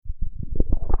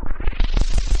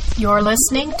You're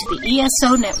listening to the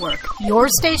ESO Network, your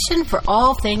station for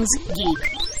all things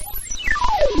geek.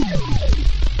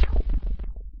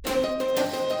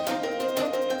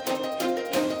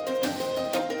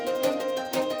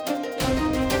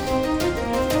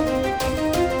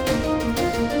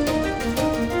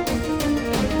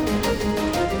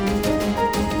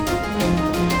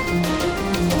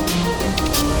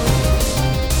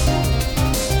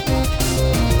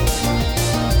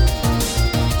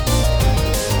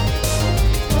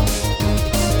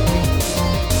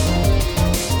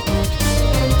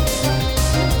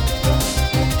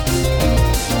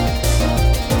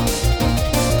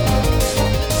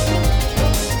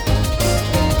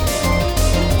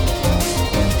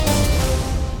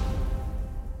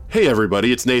 Hey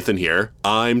everybody, it's Nathan here.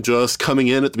 I'm just coming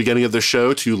in at the beginning of the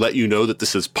show to let you know that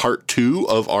this is part 2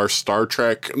 of our Star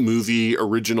Trek movie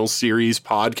original series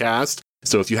podcast.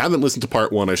 So if you haven't listened to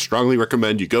part 1, I strongly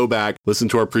recommend you go back, listen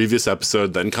to our previous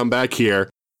episode, then come back here.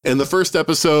 In the first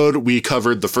episode, we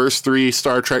covered the first 3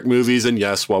 Star Trek movies, and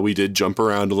yes, while we did jump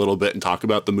around a little bit and talk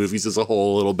about the movies as a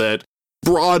whole a little bit,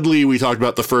 broadly, we talked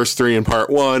about the first 3 in part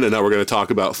 1, and now we're going to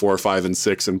talk about 4, 5, and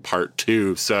 6 in part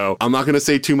 2. So I'm not going to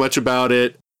say too much about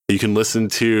it. You can listen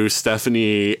to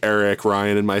Stephanie, Eric,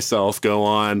 Ryan, and myself go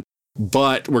on,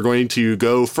 but we're going to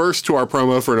go first to our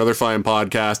promo for Another Fine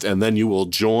Podcast, and then you will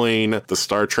join the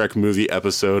Star Trek movie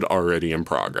episode already in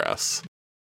progress.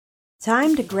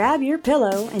 Time to grab your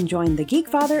pillow and join the Geek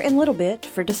Father and Little Bit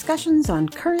for discussions on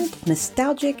current,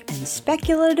 nostalgic, and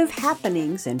speculative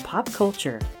happenings in pop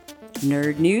culture.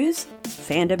 Nerd news,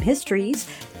 fandom histories,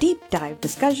 deep dive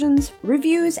discussions,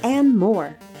 reviews, and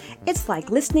more. It's like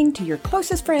listening to your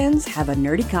closest friends have a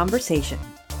nerdy conversation.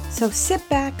 So sit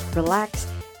back, relax,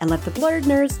 and let the Blurred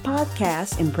Nerds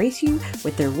podcast embrace you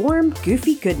with their warm,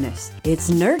 goofy goodness. It's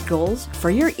Nerd Goals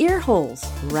for your ear holes,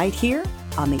 right here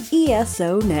on the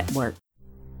ESO Network.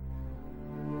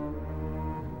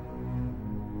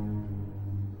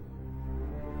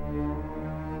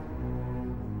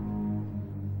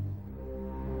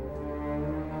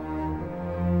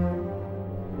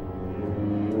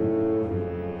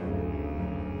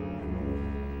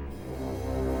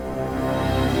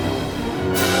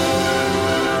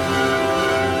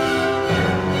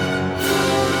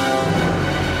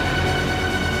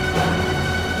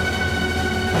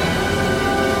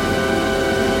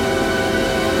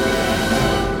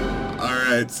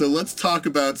 So let's talk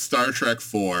about Star Trek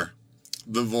IV,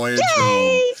 The Voyage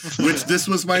Home, which this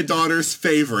was my daughter's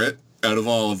favorite out of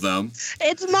all of them.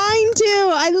 It's mine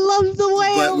too. I love the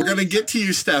whale. But we're going to get to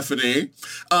you, Stephanie.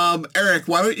 Eric,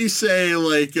 why don't you say,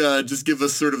 just give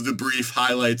us sort of the brief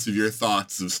highlights of your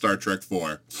thoughts of Star Trek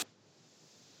IV.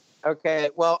 Okay,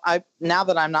 well, now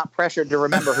that I'm not pressured to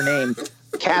remember her name,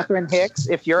 Catherine Hicks,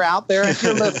 if you're out there, if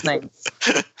you're listening,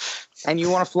 and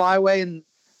you want to fly away and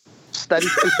study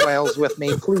space whales with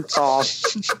me, please call.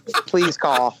 Please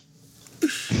call.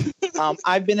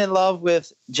 I've been in love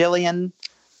with Jillian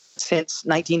since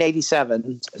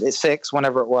 1987, 6,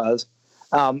 whenever it was.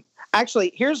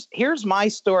 Actually, here's my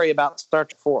story about Star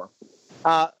Trek 4.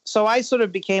 So I sort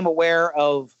of became aware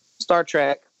of Star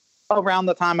Trek around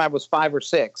the time I was 5 or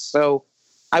 6. So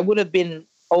I would have been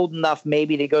old enough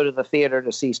maybe to go to the theater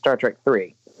to see Star Trek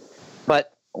 3.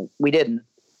 But we didn't.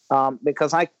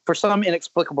 Because for some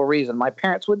inexplicable reason, my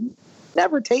parents would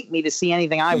never take me to see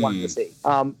anything I wanted to see.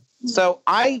 So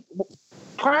I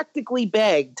practically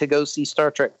begged to go see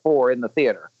Star Trek IV in the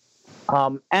theater.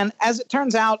 And as it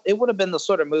turns out, it would have been the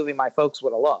sort of movie my folks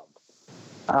would have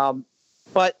loved.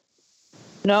 But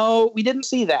no, we didn't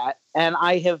see that. And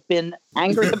I have been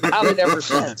angry about it ever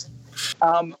since.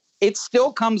 It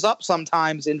still comes up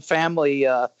sometimes in family,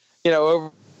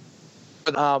 over.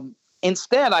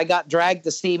 Instead, I got dragged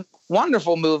to see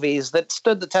wonderful movies that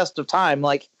stood the test of time,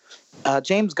 like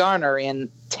James Garner in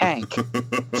Tank.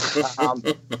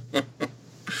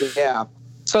 Yeah.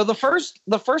 So the first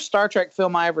Star Trek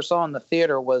film I ever saw in the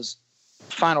theater was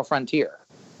Final Frontier.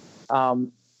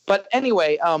 But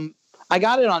anyway, I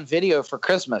got it on video for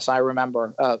Christmas. I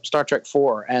remember Star Trek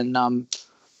 4, and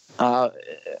of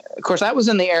course that was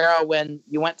in the era when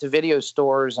you went to video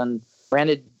stores and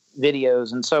rented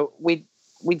videos, and so we'd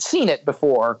seen it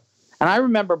before, and I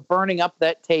remember burning up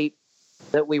that tape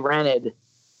that we rented,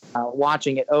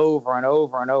 watching it over and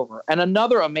over and over. And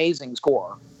another amazing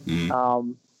score,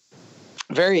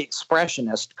 very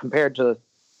expressionist compared to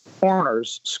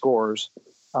Horner's scores,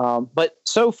 but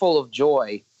so full of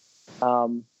joy.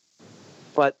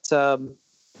 What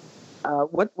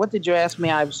did you ask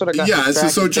me? I've sort of got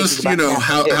so just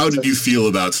how did you feel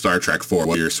about Star Trek 4?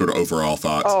 What are your sort of overall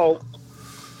thoughts?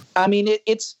 I mean,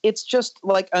 it's just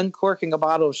like uncorking a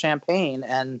bottle of champagne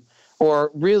and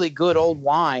or really good old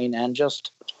wine, and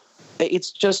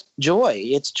it's just joy.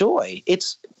 It's joy.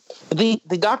 It's the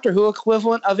Doctor Who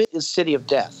equivalent of it is City of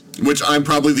Death. Which I'm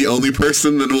probably the only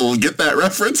person that will get that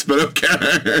reference, but okay.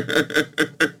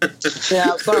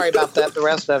 Yeah, sorry about that, the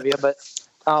rest of you, but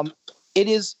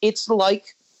it's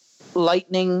like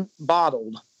lightning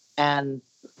bottled, and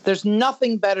there's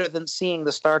nothing better than seeing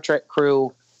the Star Trek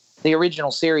crew, the original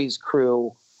series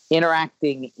crew,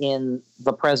 interacting in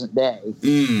the present day.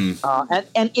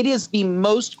 And it is the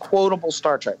most quotable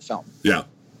Star Trek film. Yeah.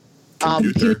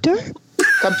 Computer?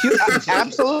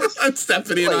 Absolutely.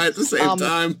 Stephanie and I at the same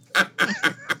time.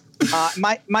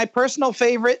 My personal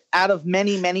favorite out of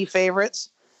many, many favorites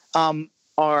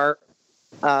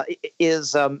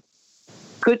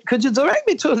could you direct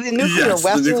me to the nuclear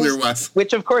vessels? The nuclear vessel,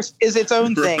 which of course is its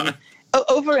own thing.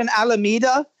 Over in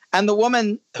Alameda, and the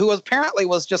woman who apparently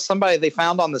was just somebody they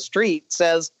found on the street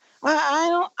says,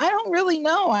 "I don't really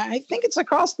know. I think it's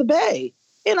across the bay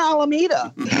in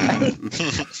Alameda."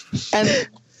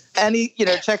 and he,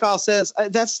 Chekhov says,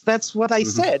 "That's what I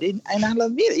said in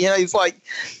Alameda." He's like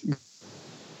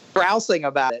grousing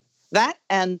about it. That,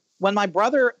 and when my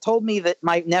brother told me that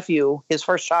my nephew, his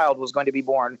first child, was going to be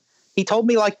born, he told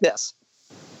me like this,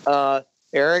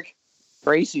 Eric,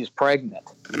 Gracie's pregnant.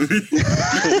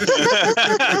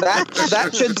 that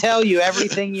should tell you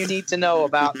everything you need to know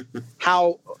about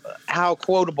how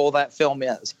quotable that film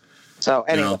is. So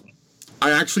anyway.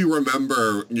 I actually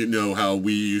remember, how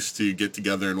we used to get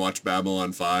together and watch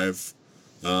Babylon 5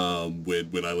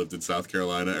 when I lived in South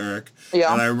Carolina, Eric.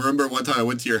 Yeah. And I remember one time I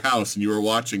went to your house and you were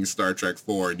watching Star Trek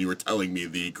 4 and you were telling me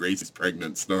the Gracie's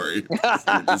pregnant story.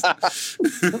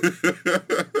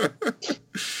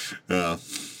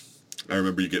 I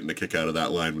remember you getting a kick out of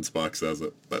that line when Spock says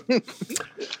it. But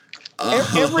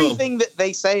everything that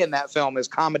they say in that film is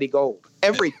comedy gold.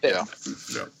 Everything.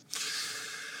 Yeah.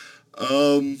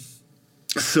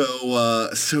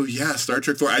 So yeah, Star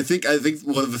Trek 4. I think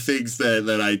one of the things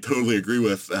that I totally agree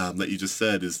with that you just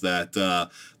said is that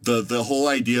the whole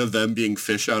idea of them being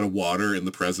fish out of water in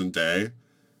the present day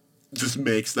just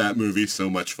makes that movie so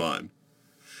much fun.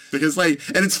 Because and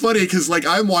it's funny because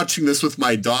I'm watching this with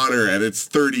my daughter and it's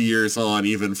 30 years on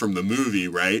even from the movie,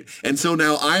 right? And so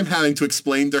now I'm having to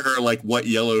explain to her what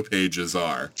yellow pages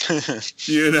are,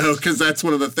 because that's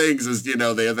one of the things is, they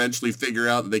eventually figure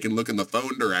out that they can look in the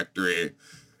phone directory,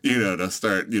 to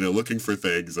start, looking for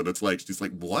things. And it's she's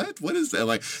like, what is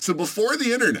that? So before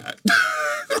the internet,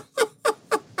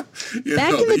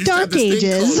 back in the dark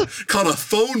ages, called a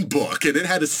phone book, and it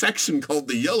had a section called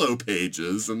the yellow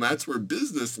pages, and that's where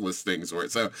business listings were.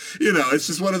 So, it's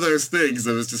just one of those things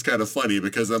that was just kind of funny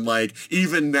because I'm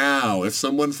even now, if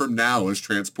someone from now is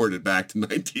transported back to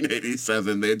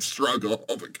 1987, they'd struggle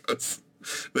because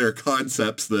there are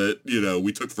concepts that,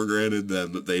 we took for granted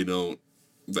then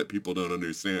that people don't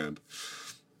understand.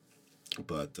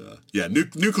 But,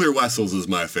 Nuclear Vessels is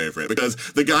my favorite because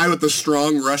the guy with the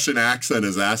strong Russian accent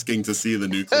is asking to see the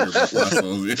nuclear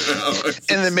vessels,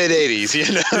 In the mid-'80s,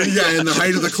 Yeah, in the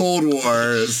height of the Cold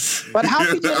War. But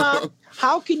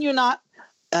how can you not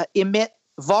emit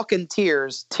Vulcan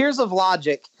tears of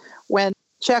logic when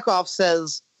Chekhov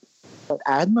says, "But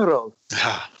Admiral,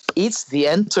 it's the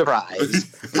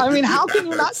Enterprise." I mean, how can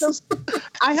you not just...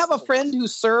 I have a friend who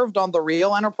served on the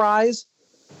real Enterprise,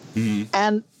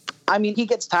 and I mean, he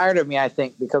gets tired of me, I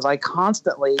think, because I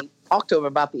constantly talk to him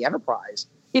about the Enterprise.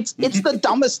 It's the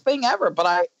dumbest thing ever,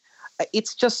 but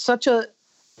it's just such a,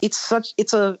 it's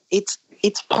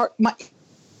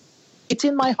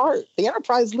in my heart. The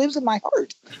Enterprise lives in my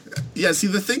heart. Yeah, see,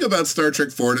 the thing about Star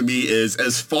Trek 4 to me is,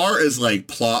 as far as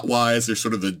plot-wise or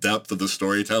sort of the depth of the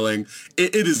storytelling,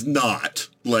 it is not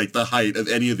the height of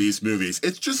any of these movies.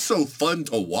 It's just so fun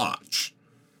to watch,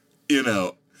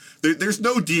 There's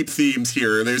no deep themes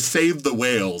here. There's Save the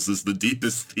Whales is the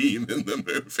deepest theme in the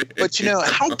movie. But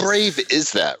how brave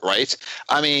is that, right?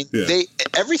 I mean,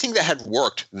 everything that had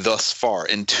worked thus far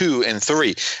in 2 and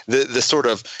 3, the sort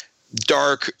of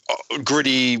dark,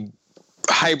 gritty,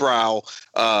 highbrow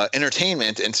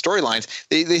entertainment and storylines,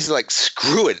 they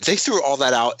screw it. They threw all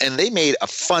that out and they made a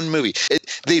fun movie.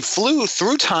 They flew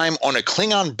through time on a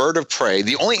Klingon bird of prey.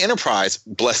 The only Enterprise,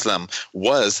 bless them,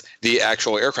 was the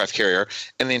actual aircraft carrier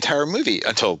in the entire movie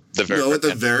until the very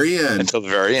end. Until the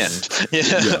very end.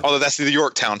 Yeah. Although that's the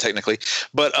Yorktown technically.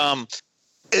 But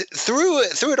through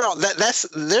it all,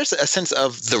 there's a sense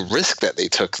of the risk that they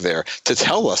took there to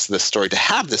tell us this story, to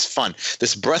have this fun,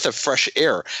 this breath of fresh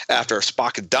air after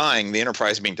Spock dying, the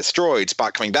Enterprise being destroyed,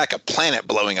 Spock coming back, a planet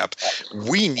blowing up.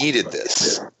 We needed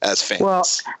this as fans. Well,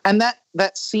 and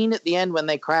that scene at the end when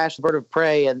they crash the bird of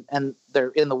prey and they're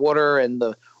in the water and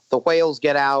the whales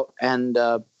get out and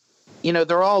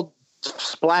they're all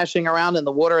splashing around in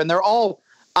the water, and they're all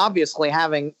obviously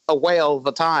having a whale of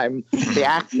a time, the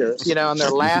actors, and they're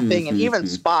laughing, and even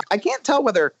Spock. I can't tell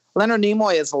whether Leonard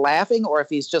Nimoy is laughing or if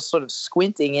he's just sort of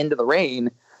squinting into the rain,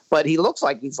 but he looks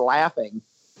like he's laughing.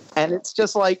 And it's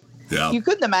just like, you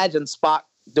couldn't imagine Spock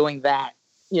doing that,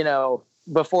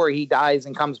 before he dies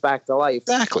and comes back to life.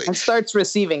 Exactly. And starts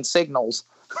receiving signals.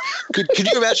 Could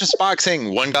you imagine Spock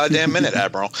saying 1 goddamn minute,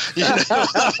 Admiral? No.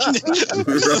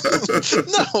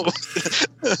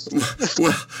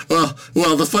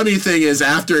 Well, the funny thing is,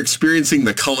 after experiencing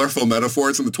the colorful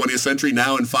metaphors in the 20th century,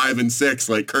 now in 5 and 6,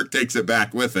 like, Kirk takes it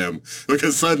back with him,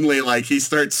 because suddenly, like, he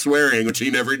starts swearing, which he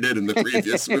never did in the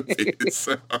previous movies.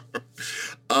 So,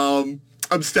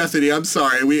 I'm Stephanie. I'm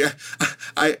sorry.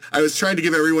 I was trying to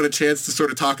give everyone a chance to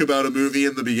sort of talk about a movie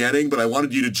in the beginning, but I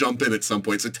wanted you to jump in at some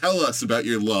point. So tell us about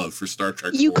your love for Star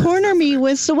Trek. You corner me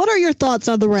with, so what are your thoughts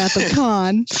on The Wrath of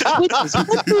Khan? Which is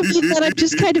one movie that I'm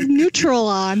just kind of neutral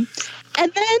on.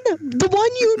 And then the one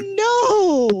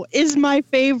is my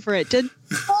favorite. And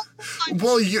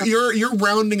well, you're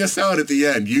rounding us out at the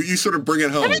end. You sort of bring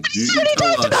it home. Everybody's already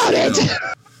talked about it.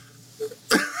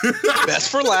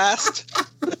 Best for last.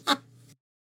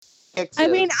 I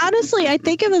mean, honestly, I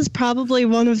think it was probably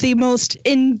one of the most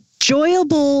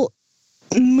enjoyable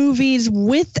movies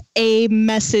with a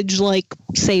message like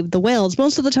Save the Whales.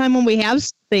 Most of the time when we have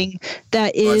something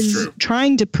that is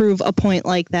trying to prove a point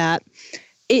like that,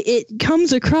 it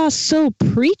comes across so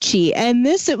preachy. And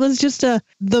it was just the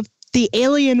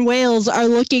alien whales are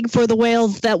looking for the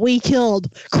whales that we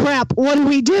killed. Crap, what do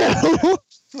we do?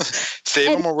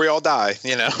 Save them or we all die,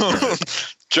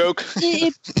 Joke.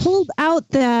 It pulled out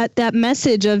that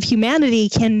message of humanity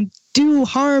can do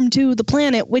harm to the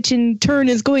planet, which in turn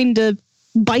is going to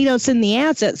bite us in the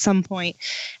ass at some point.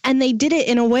 And they did it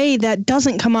in a way that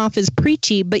doesn't come off as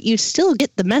preachy, but you still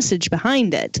get the message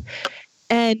behind it.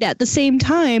 And at the same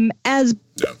time, as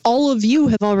all of you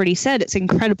have already said, it's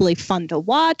incredibly fun to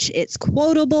watch. It's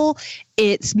quotable.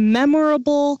 It's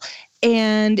memorable.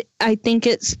 And I think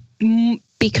it's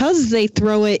because they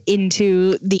throw it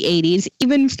into the 80s,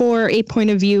 even for a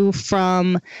point of view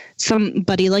from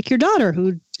somebody like your daughter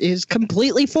who is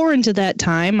completely foreign to that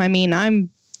time. I mean,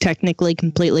 I'm technically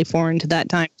completely foreign to that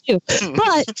time too,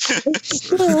 but it's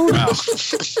still...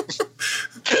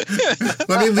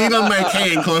 Let me lean on my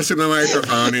cane closer to the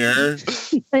microphone here.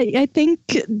 I think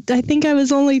I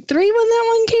was only 3 when that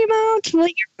one came out.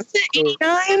 Like,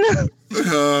 89.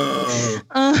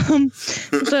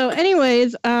 So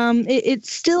anyways, it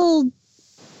still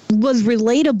was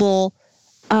relatable,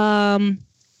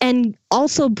 and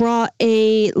also brought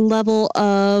a level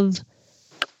of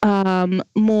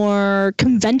more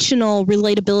conventional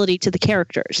relatability to the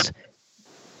characters,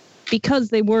 because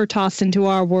they were tossed into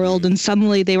our world and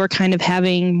suddenly they were kind of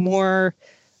having more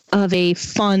of a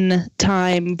fun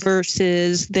time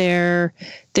versus their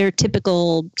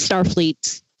typical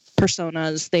Starfleet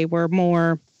personas. They were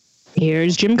more,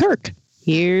 here's Jim Kirk,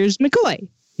 here's McCoy,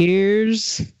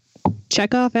 here's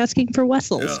Chekhov asking for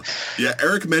Wessels. Yeah,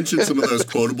 Eric mentioned some of those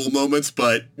quotable moments,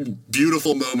 but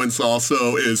beautiful moments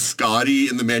also is Scotty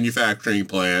in the manufacturing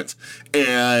plant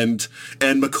and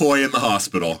McCoy in the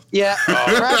hospital. Yeah.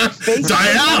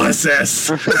 Dialysis!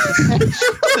 What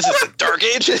is this, the Dark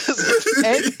Ages?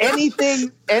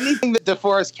 anything that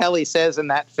DeForest Kelley says in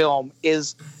that film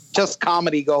is just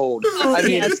comedy gold.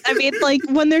 Yes. I mean, like,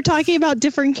 when they're talking about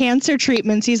different cancer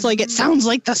treatments, he's like, it sounds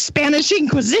like the Spanish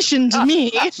Inquisition to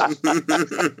me. And then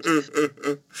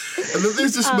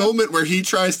there's this moment where he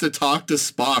tries to talk to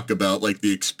Spock about, like,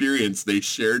 the experience they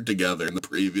shared together in the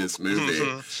previous movie.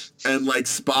 And, like,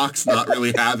 Spock's not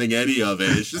really having any of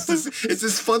it. It's just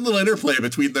this fun little interplay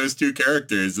between those two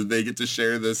characters, and they get to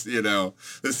share this, the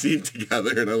scene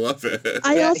together, and I love it.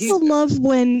 I also love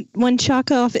when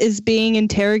Chekhov is being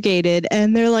interrogated,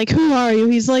 and they're like, who are you?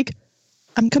 He's like,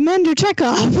 I'm Commander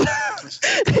Chekhov.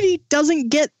 And he doesn't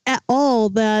get at all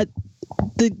that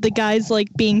the guy's,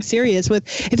 like, being serious with,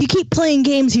 if you keep playing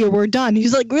games here, we're done.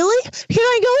 He's like, really? Here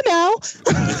I go now.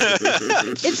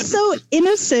 It's so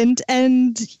innocent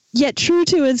and yet true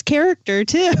to his character,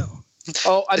 too.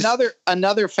 Oh,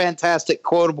 another fantastic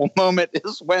quotable moment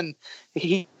is when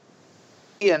he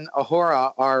and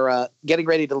Uhura are getting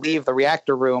ready to leave the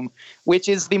reactor room, which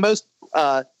is the most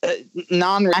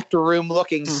non-reactor room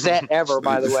looking set ever,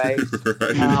 by the way.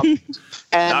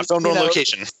 And not filmed on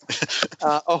location.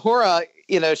 Uhura,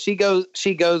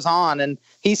 she goes on, and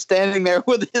he's standing there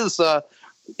with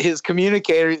his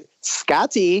communicator.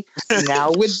 Scotty,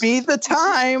 now would be the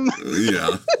time.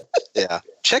 Yeah. Yeah.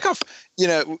 Chekhov,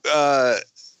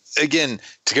 again,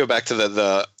 to go back to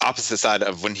the opposite side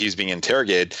of when he was being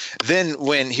interrogated, then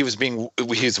when he was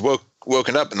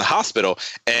woken up in the hospital,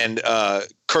 and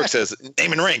Kirk says,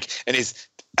 "Name and rank," and he's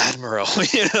Admiral.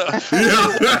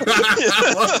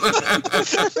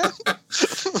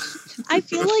 I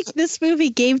feel like this movie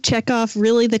gave Chekhov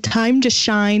really the time to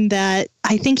shine that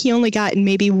I think he only got in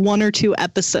maybe 1 or 2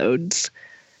 episodes.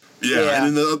 Yeah, and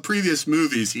in the previous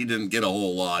movies, he didn't get a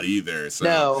whole lot either,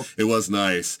 so it was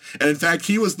nice. And in fact,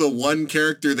 he was the one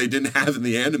character they didn't have in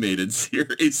the animated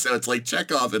series, so it's like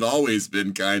Chekhov had always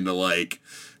been kind of like,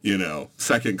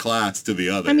 second class to the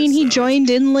others. I mean, he joined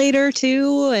in later,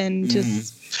 too, and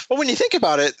just... Well, when you think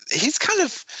about it, he's kind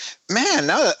of, man,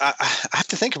 now that I have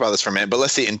to think about this for a minute, but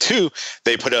let's see, in 2,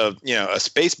 they put a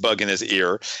space bug in his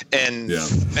ear, and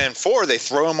 4, they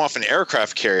throw him off an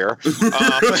aircraft carrier.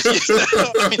 I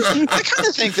kind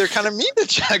of think they're kind of mean to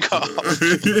Chekhov.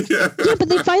 Yeah, but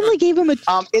they finally gave him a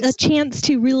chance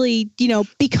to really,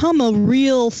 become a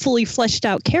real fully fleshed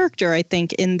out character, I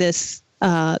think, in this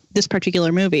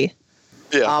particular movie.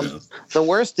 Yeah. The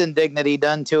worst indignity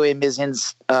done to him is in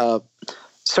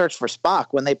Search for Spock,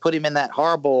 when they put him in that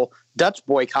horrible Dutch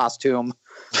boy costume.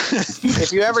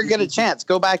 If you ever get a chance,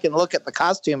 go back and look at the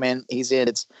costume he's in.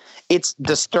 It's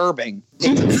disturbing.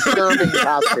 It's a disturbing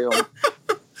costume.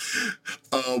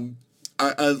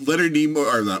 Leonard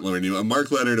Nimoy, or not Leonard Nimoy, Mark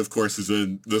Leonard, of course, is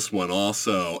in this one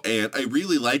also, and I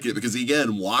really like it because,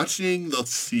 again, watching the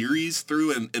series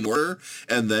through in order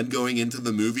and then going into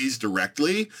the movies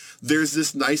directly, there's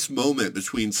this nice moment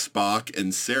between Spock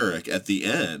and Sarek at the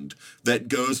end that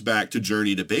goes back to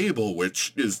Journey to Babel,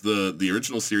 which is the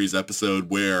original series episode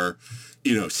where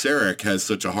Sarek has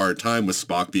such a hard time with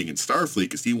Spock being in Starfleet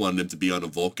because he wanted him to be on a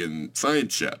Vulcan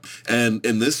science ship. And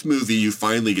in this movie, you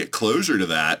finally get closure to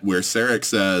that, where Sarek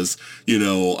says,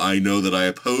 I know that I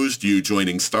opposed you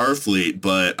joining Starfleet,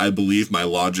 but I believe my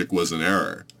logic was an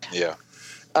error. Yeah.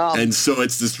 And so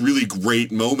it's this really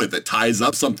great moment that ties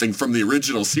up something from the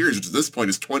original series, which at this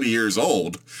point is 20 years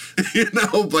old,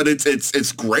 but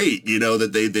it's great,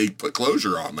 that they put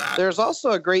closure on that. There's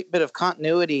also a great bit of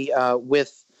continuity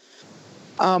with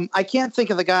I can't think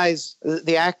of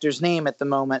the actor's name at the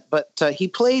moment, but he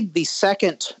played the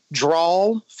second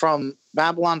Drawl from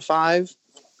Babylon 5.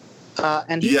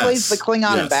 And he plays the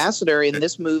Klingon ambassador in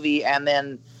this movie. And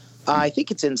then I think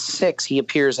it's in 6, he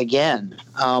appears again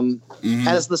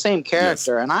as the same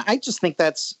character. Yes. And I just think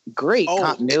that's great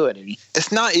continuity.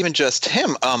 It's not even just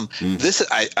him. This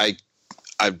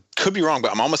I could be wrong,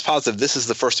 but I'm almost positive this is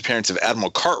the first appearance of Admiral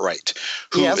Cartwright,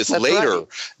 who is later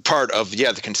part of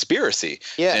the conspiracy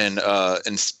in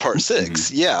part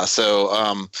 6. Yeah, so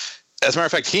as a matter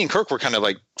of fact, he and Kirk were kind of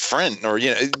like friend, or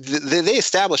they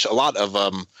established a lot of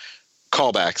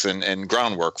callbacks and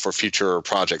groundwork for future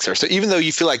projects there. So even though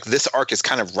you feel like this arc is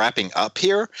kind of wrapping up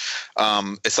here,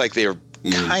 it's like they're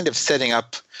kind of setting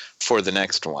up for the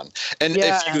next one. And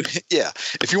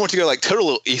if you want to go like total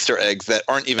little Easter eggs that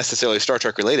aren't even necessarily Star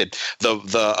Trek related,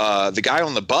 the guy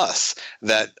on the bus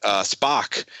that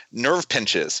Spock nerve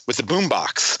pinches with the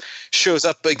boombox shows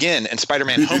up again in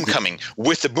Spider-Man Homecoming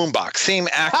with the boombox. Same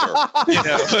actor.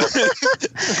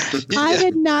 I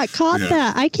had not caught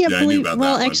that. I can't believe.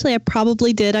 Well, actually, I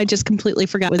probably did. I just completely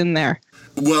forgot within there.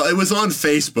 Well, it was on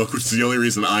Facebook, which is the only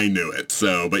reason I knew it.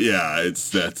 So, but yeah,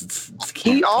 it's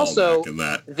he also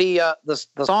the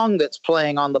song that's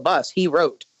playing on the bus. He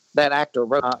wrote. That actor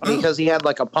wrote because he had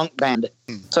like a punk band.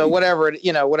 So whatever.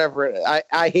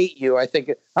 I hate you. I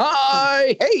think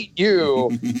I hate you,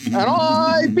 and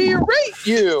I berate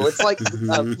you. It's like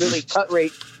really cut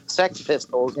rate Sex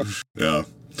Pistols. Yeah.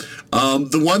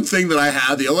 The one thing that I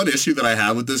have, the only issue that I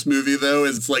have with this movie, though,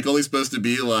 is it's like only supposed to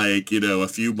be like, a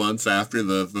few months after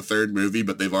the third movie,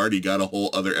 but they've already got a whole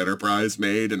other Enterprise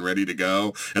made and ready to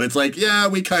go. And it's like, yeah,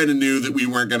 we kind of knew that we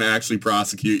weren't going to actually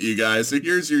prosecute you guys, so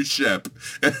here's your ship.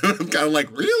 And I'm kind of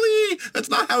like, really? That's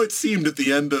not how it seemed at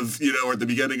the end of, or at the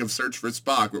beginning of Search for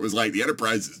Spock, where it was like, the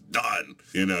Enterprise is done.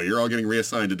 You're all getting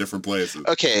reassigned to different places.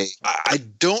 Okay, I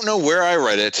don't know where I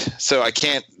read it, so I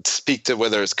can't speak to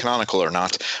whether it's canonical or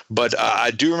not, but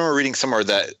I do remember reading somewhere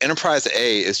that Enterprise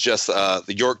A is just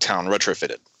the Yorktown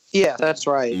retrofitted. Yeah, that's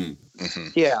right. Mm-hmm.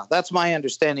 Yeah, that's my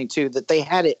understanding too. That they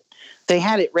had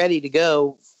it ready to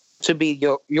go to be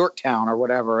Yorktown or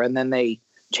whatever, and then they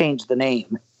changed the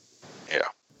name. Yeah.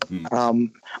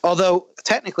 Although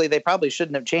technically they probably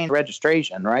shouldn't have changed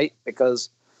registration, right? Because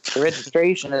the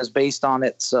registration is based on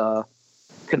its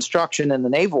construction in the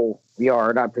naval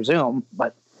yard, I presume.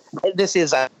 But this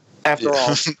is, after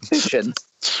all, fiction.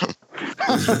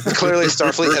 Clearly,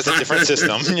 Starfleet has a different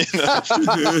system.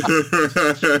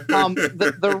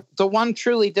 The one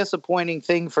truly disappointing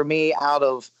thing for me out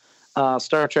of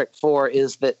Star Trek IV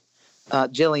is that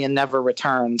Jillian never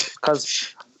returned.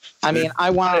 Because, I mean, I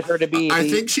wanted her to be... I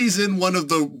think she's in one of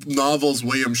the novels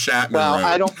William Shatner wrote.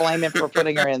 I don't blame him for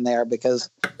putting her in there because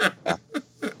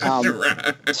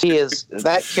she is...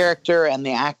 That character and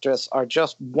the actress are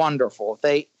just wonderful.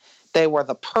 They were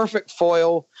the perfect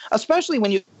foil, especially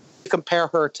when you compare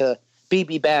her to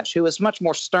B.B. Batch, who is much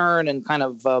more stern and kind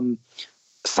of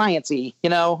science-y,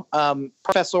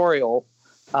 professorial.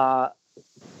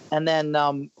 And then,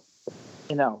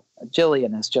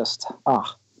 Jillian is just,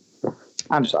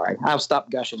 I'm sorry. I'll stop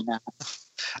gushing now.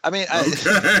 I mean,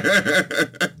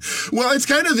 well, it's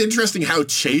kind of interesting how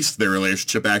chaste their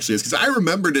relationship actually is, because I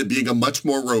remembered it being a much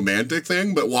more romantic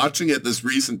thing, but watching it this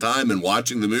recent time and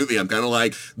watching the movie, I'm kind of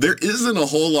like, there isn't a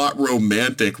whole lot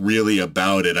romantic really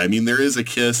about it. I mean, there is a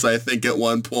kiss, I think, at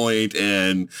one point,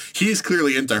 and he's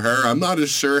clearly into her. I'm not as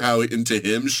sure how into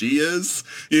him she is,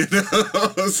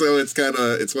 So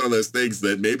it's one of those things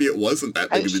that maybe it wasn't that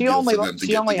big of a deal for them to get together.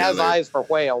 She only has eyes for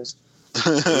whales.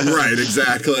 Right,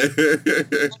 exactly.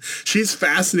 She's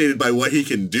fascinated by what he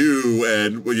can do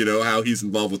and how he's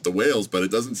involved with the whales, but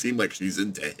it doesn't seem like she's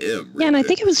into him. Really. Yeah, and I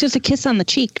think it was just a kiss on the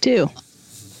cheek too.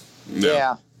 No.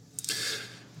 Yeah.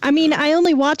 I mean, I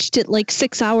only watched it like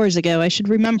 6 hours ago. I should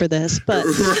remember this, but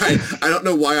right. I don't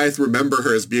know why I remember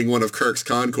her as being one of Kirk's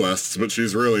conquests, but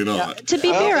she's really not. Yeah, to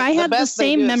be fair, I had the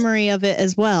same memory of it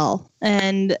as well,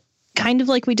 and kind of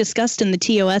like we discussed in the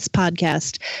TOS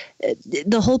podcast,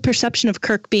 the whole perception of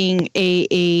Kirk being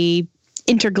a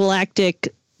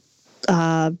intergalactic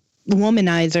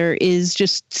womanizer is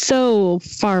just so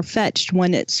far-fetched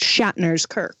when it's Shatner's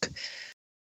Kirk.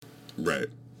 Right.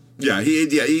 Yeah,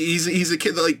 he's a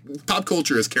kid. Like, pop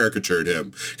culture has caricatured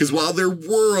him, because while there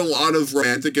were a lot of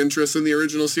romantic interests in the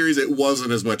original series, it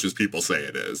wasn't as much as people say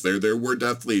it is. There were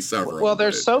definitely several. Well,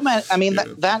 there's so many. I mean,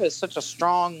 that is such a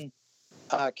strong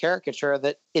caricature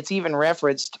that it's even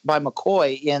referenced by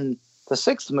McCoy in the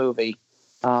 6th movie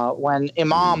when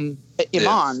Iman,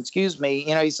 excuse me,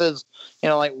 he says,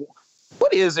 like,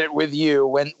 what is it with you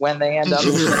when they end up,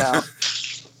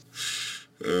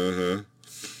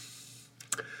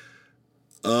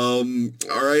 all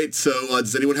right, so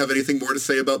does anyone have anything more to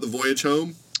say about The Voyage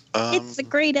Home? It's the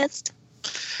greatest.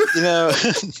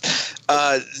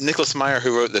 Nicholas Meyer,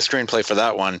 who wrote the screenplay for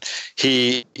that one,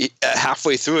 he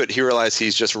halfway through it, he realized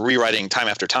he's just rewriting Time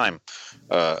After Time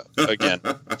again.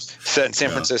 Set in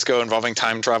San Francisco, involving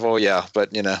time travel,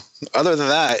 but, other than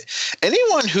that,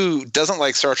 anyone who doesn't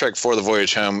like Star Trek for The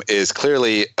Voyage Home is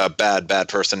clearly a bad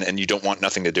person, and you don't want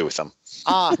nothing to do with them.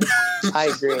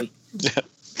 I agree.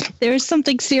 There's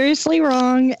something seriously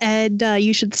wrong, and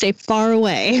you should stay far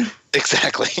away.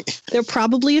 Exactly. They're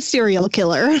probably a serial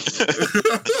killer.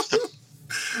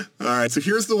 All right, so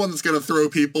here's the one that's going to throw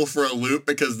people for a loop,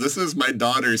 because this is my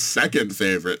daughter's second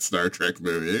favorite Star Trek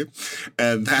movie,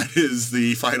 and that is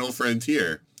The Final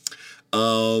Frontier.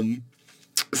 So,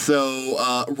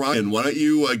 Ryan, why don't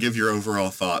you give your overall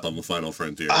thought on The Final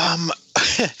Frontier?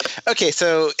 Okay,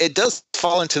 so it does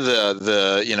fall into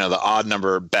the odd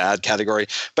number bad category,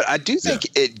 but I do think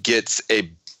it gets a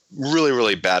really,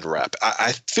 really bad rap.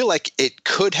 I feel like it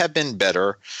could have been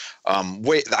better. I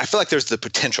feel like there's the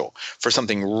potential for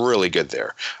something really good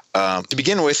there. To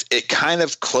begin with, it kind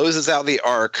of closes out the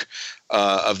arc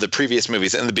of the previous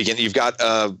movies. In the beginning, you've got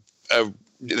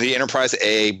the Enterprise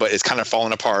A, but it's kind of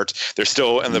fallen apart. They're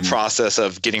still in the process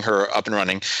of getting her up and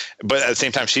running, but at the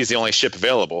same time, she's the only ship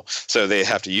available, so they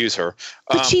have to use her.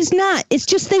 But she's not. It's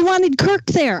just they wanted Kirk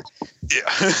there.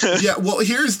 Yeah. Yeah. Well,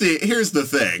 here's the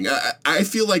thing. I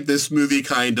feel like this movie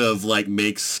kind of like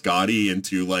makes Scotty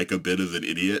into like a bit of an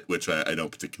idiot, which I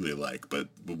don't particularly like, but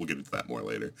we'll get into that more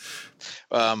later.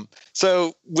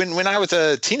 So when I was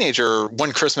a teenager,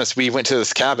 one Christmas we went to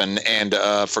this cabin, and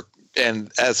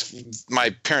as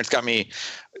my parents got me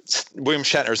William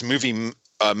Shatner's movie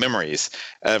memories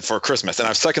for Christmas, and I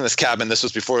was stuck in this cabin. This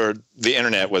was before the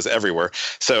internet was everywhere,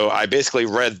 so I basically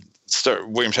read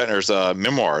William Shatner's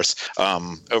memoirs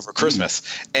over Christmas,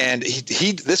 and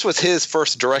he this was his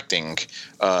first directing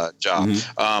job.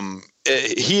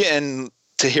 He and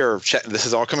Tahir, this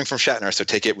is all coming from Shatner, so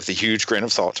take it with a huge grain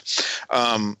of salt.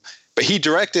 But he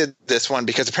directed this one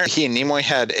because apparently he and Nimoy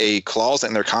had a clause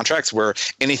in their contracts where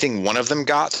anything one of them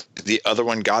got, the other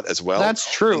one got as well. That's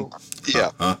true.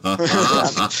 Yeah.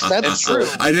 That's true.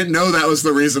 I didn't know that was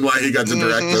the reason why he got to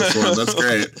direct this one. That's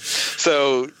great.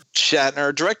 So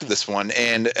Shatner directed this one,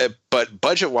 but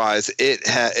budget-wise,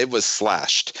 it was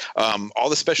slashed. All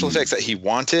the special effects that he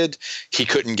wanted, he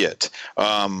couldn't get.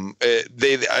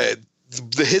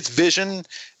 His vision,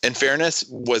 in fairness,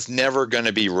 was never going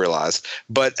to be realized.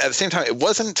 But at the same time, it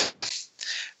wasn't.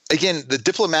 Again, the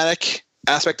diplomatic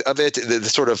aspect of it, the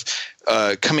sort of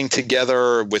coming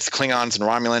together with Klingons and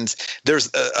Romulans, there's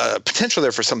a potential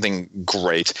there for something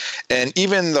great. And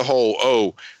even the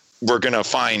whole, we're going to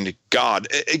find God,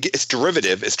 it's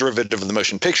derivative. It's derivative of the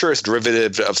motion picture. It's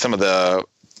derivative of some of the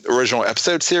original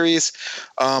series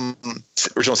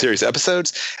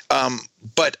episodes.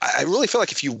 But I really feel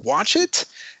like if you watch it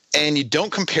and you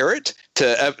don't compare it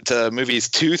to movies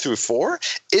 2 through 4,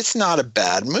 it's not a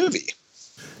bad movie.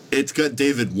 It's got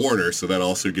David Warner, so that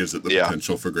also gives it the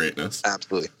potential for greatness.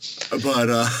 Absolutely. But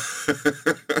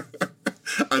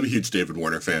I'm a huge David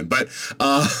Warner fan. But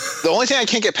the only thing I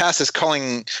can't get past is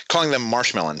calling them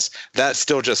marshmallows. That's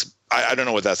still just I don't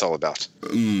know what that's all about.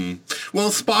 Well,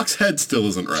 Spock's head still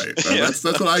isn't right. That's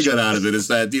what I got out of it, is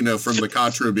that, from the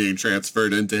Katra being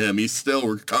transferred into him, he's still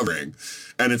recovering.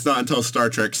 And it's not until Star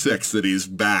Trek 6 that he's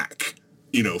back,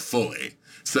 fully.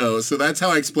 So that's how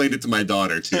I explained it to my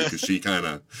daughter, too, because she kind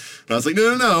of... I was like,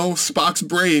 no, Spock's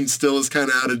brain still is kind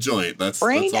of out of joint. That's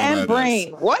brain all and that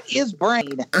brain. Is. What is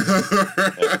brain?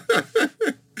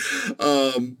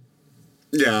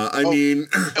 Yeah, I mean...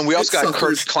 And we also got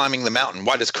Kirk climbing the mountain.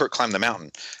 Why does Kirk climb the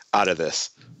mountain out of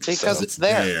this? Because it's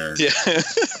there. Yeah.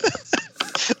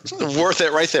 Worth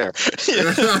it right there.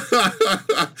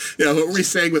 Yeah, what were we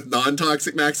saying with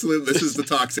non-toxic masculine? This is the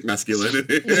toxic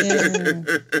masculinity.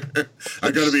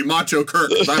 I gotta be macho Kirk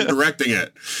because I'm directing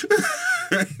it.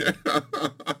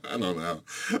 I don't know.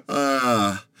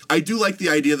 I do like the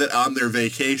idea that on their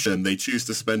vacation, they choose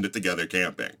to spend it together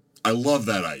camping. I love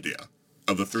that idea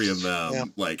of the three of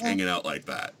them, hanging out like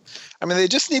that. I mean, they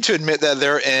just need to admit that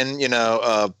they're in,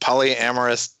 a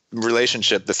polyamorous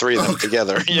relationship, the three of them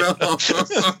together.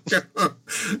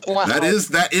 Wow.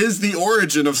 That is the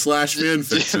origin of slash fan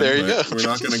fiction. There you go. We're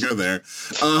not going to go there.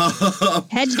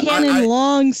 Headcanon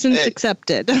long since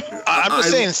accepted. I'm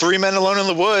just saying, 3 men alone in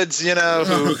the woods,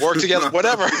 who work together,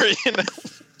 whatever.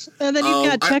 And then you've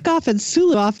got Chekhov and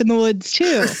Sulu off in the woods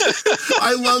too.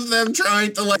 I love them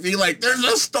trying to be like, there's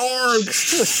a storm.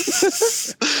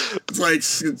 It's like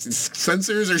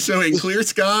sensors are showing clear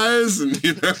skies and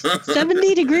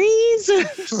 70 degrees.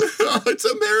 Oh, it's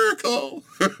a miracle.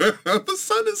 The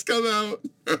sun has come out.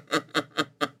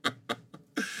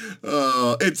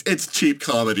 It's cheap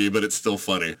comedy, but it's still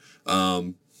funny.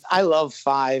 I love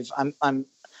 5.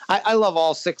 I love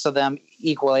all 6 of them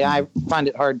equally. I find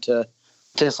it hard to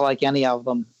dislike any of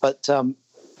them, but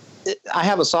I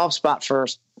have a soft spot for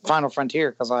Final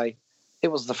Frontier because it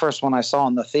was the first one I saw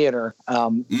in the theater.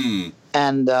 And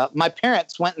my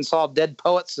parents went and saw Dead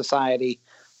Poets Society,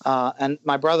 and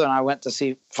my brother and I went to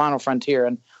see Final Frontier.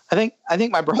 And I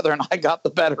think my brother and I got the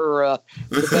better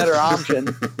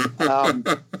option.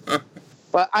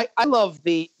 But I love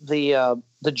the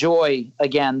joy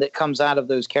again that comes out of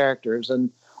those characters, and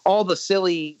all the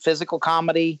silly physical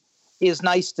comedy is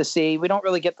nice to see. We don't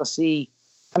really get to see.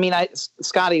 I mean,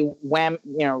 Scotty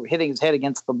hitting his head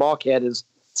against the bulkhead is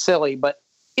silly, but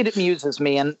it amuses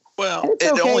me. And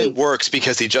it only works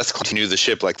because he just continued the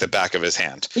ship like the back of his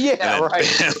hand. Yeah,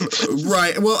 right.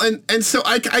 Right. Well, and so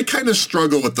I kind of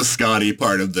struggle with the Scotty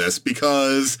part of this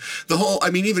because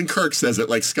even Kirk says it,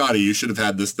 like, Scotty, you should have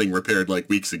had this thing repaired like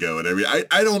weeks ago and everything.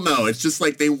 I don't know. It's just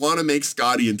like they want to make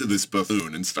Scotty into this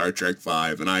buffoon in Star Trek V,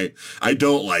 and I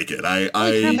don't like it. I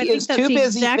is too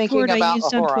busy thinking about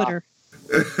Twitter.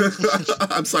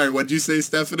 I'm sorry, what did you say,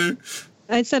 Stephanie?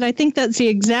 I said, I think that's the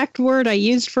exact word I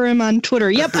used for him on Twitter.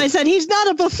 Yep, I said, he's not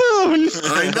a buffoon.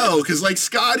 I know, because,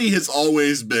 Scotty has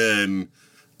always been,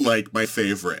 my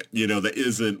favorite, that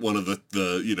isn't one of the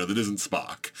that isn't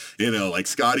Spock.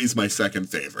 Scotty's my second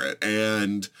favorite.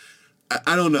 And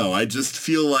I don't know, I just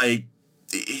feel like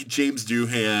James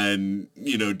Doohan,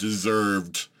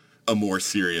 deserved a more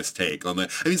serious take on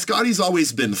that. I mean, Scotty's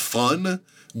always been fun,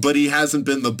 but he hasn't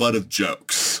been the butt of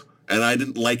jokes. And I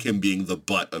didn't like him being the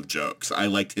butt of jokes. I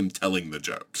liked him telling the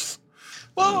jokes.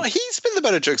 Well, he's been the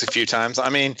butt of jokes a few times. I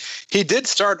mean, he did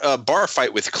start a bar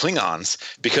fight with Klingons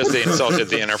because they insulted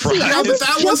the Enterprise. Yeah, but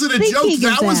that wasn't a joke.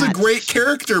 That was a great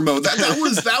character mode. That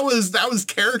was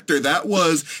character. That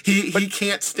was he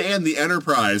can't stand the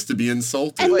Enterprise to be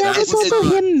insulted. And that was also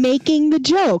him making the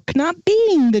joke, not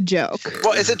being the joke.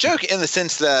 Well, it's a joke in the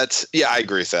sense that, I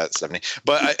agree with that, Stephanie.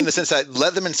 But in the sense that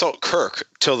let them insult Kirk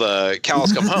till the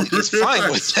cows come home. He's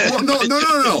fine with it. Well,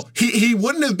 no. He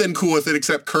wouldn't have been cool with it,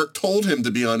 except Kirk told him to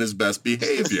be on his best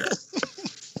behavior.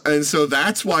 And so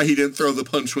that's why he didn't throw the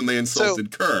punch when they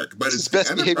insulted Kirk. But it's the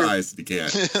Enterprise he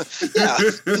can't. Yeah.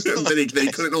 But they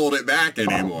couldn't hold it back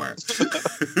anymore.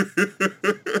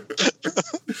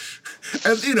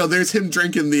 And, there's him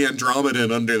drinking the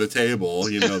Andromedan under the table.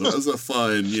 That was a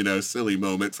fun, silly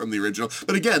moment from the original.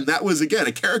 But again, that was, a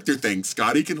character thing.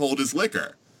 Scotty can hold his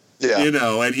liquor. Yeah. You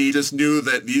know, and he just knew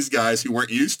that these guys who weren't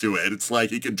used to it, it's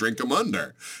like he could drink them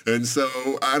under. And so,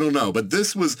 I don't know. But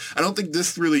I don't think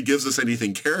this really gives us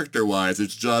anything character-wise.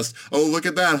 It's just, oh, look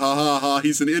at that, ha, ha, ha,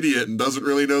 he's an idiot and doesn't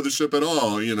really know the ship at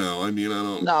all, you know. I mean, I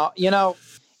don't... No, you know,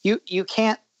 you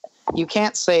can't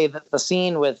say that the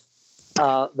scene with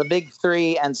the big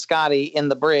three and Scotty in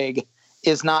the brig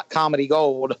is not comedy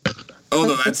gold. Oh,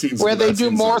 no, that seems... Where they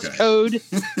do Morse code.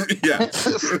 Yeah.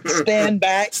 Stand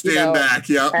back. Stand back,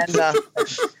 yeah. And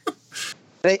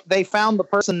they found the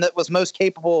person that was most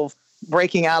capable of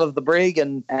breaking out of the brig,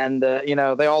 and you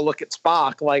know, they all look at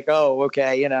Spock like, oh,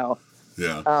 okay, you know.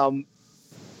 Yeah.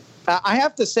 I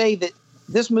have to say that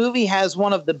this movie has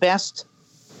one of the best...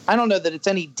 I don't know that it's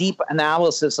any deep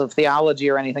analysis of theology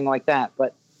or anything like that,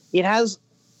 but it has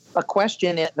a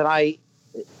question in it that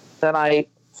I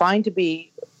find to be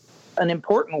an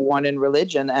important one in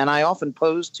religion, and I often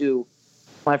pose to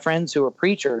my friends who are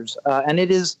preachers, and it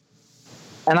is,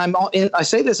 and I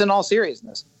say this in all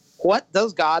seriousness: what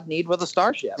does God need with a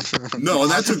starship? No,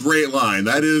 and that's a great line.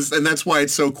 That is, and that's why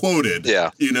it's so quoted.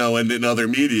 Yeah. You know, and in other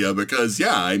media, because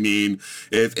I mean,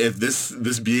 if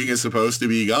this being is supposed to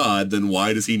be God, then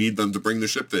why does he need them to bring the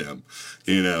ship to him?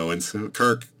 You know, and so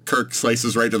Kirk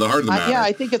slices right to the heart of the matter. Yeah,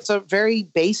 I think it's a very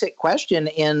basic question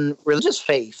in religious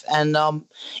faith, and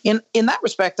in that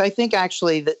respect, I think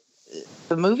actually that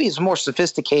the movie is more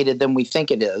sophisticated than we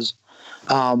think it is.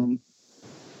 And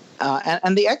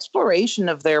the exploration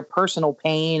of their personal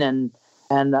pain and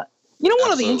you know,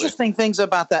 one of the interesting things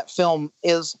about that film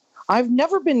is I've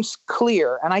never been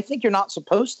clear, and I think you're not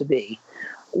supposed to be,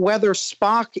 whether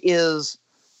Spock is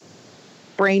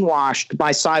brainwashed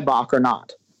by Sybok or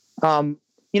not.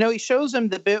 You know, he shows him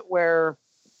the bit where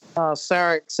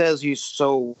Sarek says he's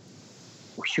so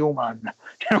human,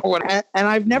 you know, and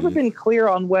I've never been clear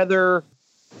on whether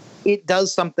it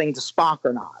does something to Spock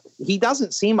or not. He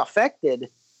doesn't seem affected,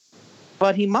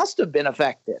 but he must have been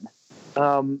affected.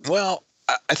 Well,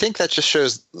 I think that just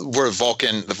shows where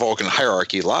the Vulcan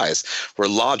hierarchy lies, where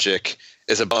logic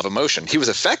is above emotion. He was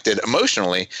affected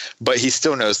emotionally, but he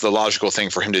still knows the logical thing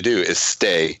for him to do is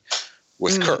stay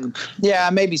with Kirk.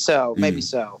 Yeah, maybe so. Maybe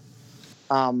so.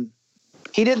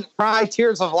 He didn't cry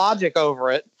tears of logic over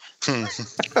it.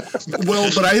 Well,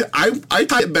 but I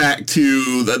tie it back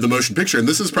to the motion picture, and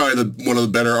this is probably one of the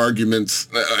better arguments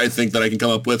I think that I can come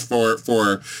up with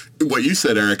for what you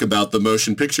said, Eric, about the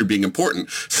motion picture being important.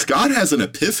 Scott has an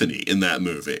epiphany in that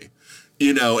movie.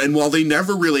 You know, and while they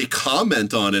never really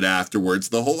comment on it afterwards,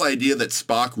 the whole idea that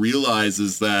Spock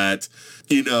realizes that,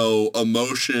 you know,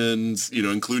 emotions, you know,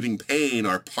 including pain,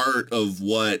 are part of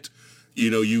what,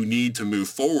 you know, you need to move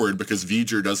forward because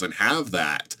V'ger doesn't have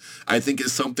that, I think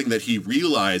is something that he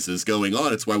realizes going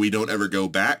on. It's why we don't ever go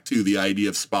back to the idea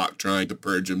of Spock trying to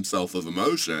purge himself of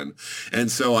emotion.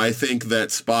 And so I think that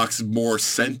Spock's more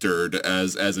centered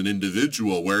as an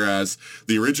individual, whereas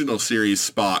the original series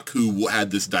Spock, who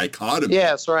had this dichotomy.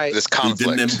 Yes, right. This conflict.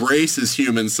 Who didn't embrace his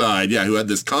human side, who had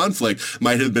this conflict,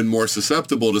 might have been more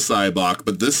susceptible to Sybok,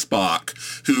 but this Spock,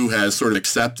 who has sort of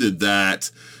accepted that,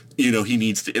 you know, he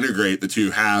needs to integrate the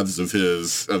two halves of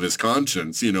his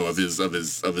conscience, you know, of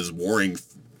his warring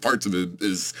parts of it,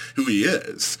 is who he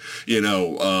is, you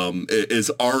know,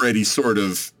 is already sort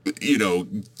of, you know,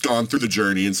 gone through the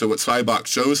journey. And so what Sybok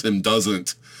shows him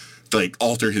doesn't like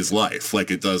alter his life like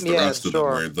it does the rest of them,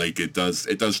 where like it does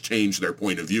change their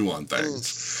point of view on things.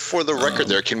 For the record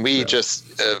there, can we just,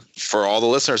 for all the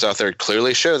listeners out there,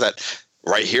 clearly show that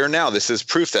right here now, this is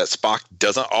proof that Spock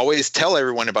doesn't always tell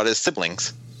everyone about his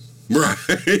siblings. Right.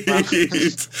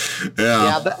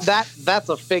 Yeah, that's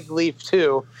a fig leaf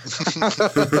too.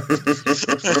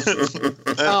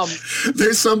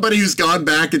 There's somebody who's gone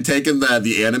back and taken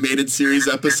the animated series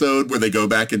episode where they go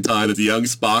back in time as a young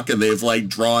Spock, and they've like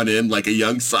drawn in like a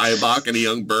young Sybok and a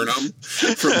young Burnham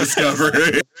from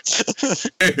Discovery.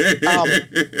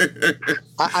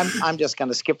 I'm just going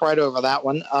to skip right over that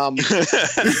one.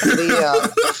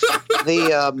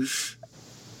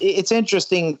 It's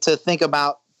interesting to think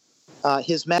about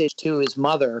his message to his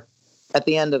mother at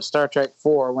the end of Star Trek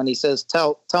IV when he says,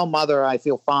 "Tell Mother I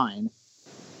feel fine,"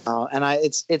 and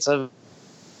it's a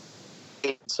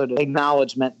sort of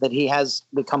acknowledgement that he has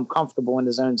become comfortable in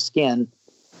his own skin,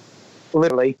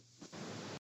 literally.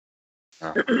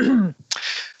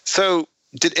 So,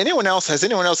 has anyone else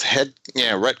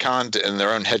retconned in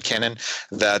their own headcanon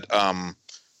that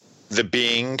the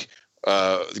being,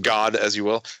 God, as you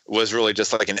will, was really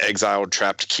just like an exiled,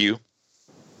 trapped Q?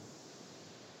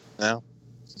 No.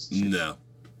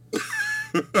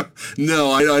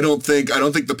 No, I don't think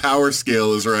the power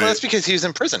scale is right. Well, that's because he was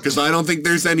in prison. Because I don't think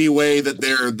there's any way that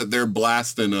they're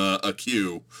blasting a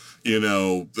Q,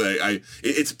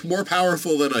 It's more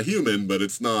powerful than a human, but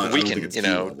it's not. Weakened,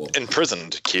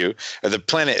 imprisoned Q. The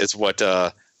planet is what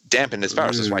dampened his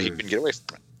powers. That's why he couldn't get away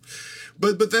from it.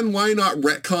 But then why not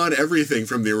retcon everything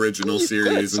from the original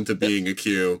series into being a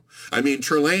Q? I mean,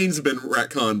 Trelane's been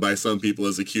retconned by some people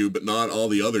as a Q, but not all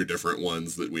the other different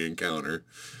ones that we encounter.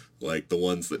 Like the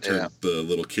ones that turned the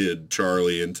little kid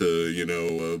Charlie into,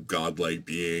 a godlike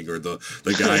being, or the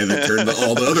guy that turned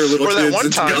all the other little kids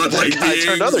into godlike beings.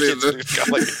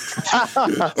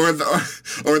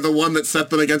 Or the one that set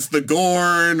them against the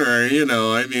Gorn, or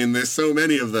there's so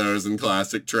many of those in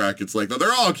classic Trek. It's like,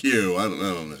 they're all Q. I don't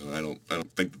know. I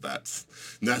don't think that's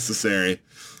necessary.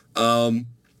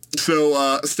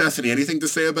 So, Stephanie, anything to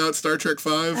say about Star Trek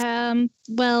V?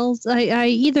 Well, I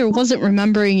either wasn't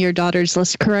remembering your daughter's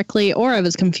list correctly, or I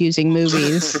was confusing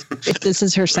movies. If this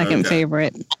is her second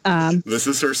favorite. This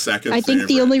is her second I think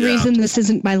the only reason this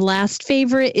isn't my last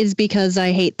favorite is because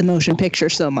I hate the motion picture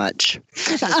so much.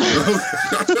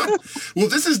 Well,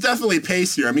 this is definitely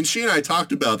pacier. I mean, she and I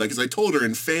talked about that because I told her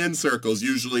in fan circles,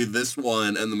 usually this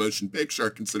one and the motion picture are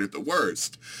considered the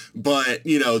worst. But,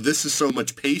 this is so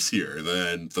much pacier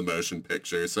than the motion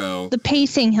picture. So the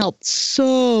pacing helped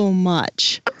so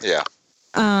much. Yeah.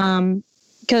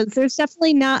 Because there's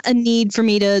definitely not a need for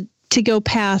me to go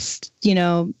past,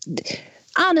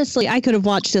 honestly, I could have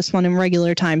watched this one in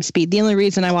regular time speed. The only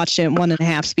reason I watched it in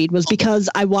 1.5 speed was because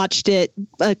I watched it,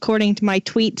 according to my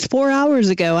tweets 4 hours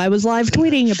ago. I was live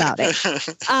tweeting about it.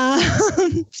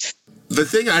 The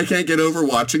thing I can't get over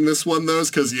watching this one, though, is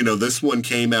because, this one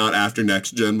came out after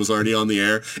Next Gen was already on the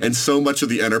air, and so much of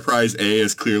the Enterprise A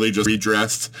is clearly just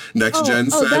redressed Next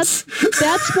Gen sets.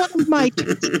 That's one of my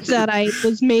tweets that I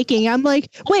was making. I'm like,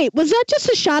 wait, was that just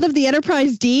a shot of the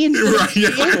Enterprise D? Right, yeah,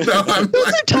 those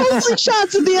are totally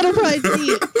shots of the Enterprise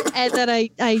D. And then I,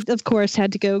 of course,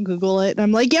 had to go Google it, and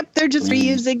I'm like, yep, they're just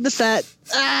reusing the set.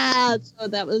 So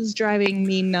that was driving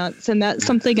me nuts, and that's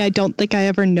something I don't think I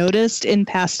ever noticed in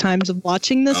past times of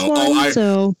watching this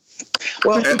one.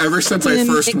 Well, ever since I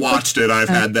first watched it, I've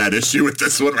had that issue with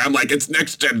this one where I'm like, it's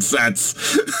next gen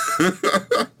sets.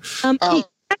 I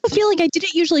feel like I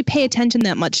didn't usually pay attention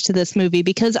that much to this movie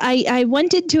because I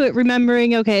went into it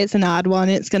remembering, okay, it's an odd one,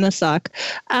 it's gonna suck.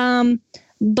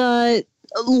 But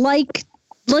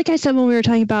like I said when we were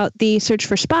talking about the Search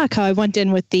for Spock, how I went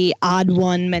in with the odd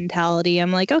one mentality.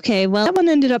 I'm like, okay, well, that one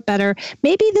ended up better.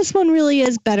 Maybe this one really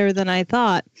is better than I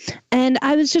thought. And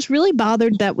I was just really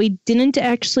bothered that we didn't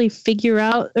actually figure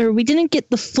out, or we didn't get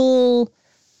the full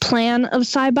plan of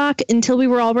Sybok until we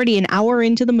were already an hour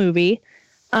into the movie.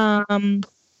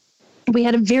 We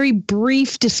had a very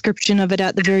brief description of it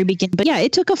at the very beginning. But yeah,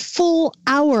 it took a full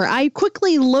hour. I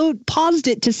quickly paused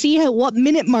it to see what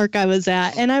minute mark I was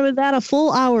at. And I was at a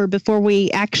full hour before we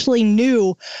actually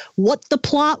knew what the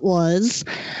plot was.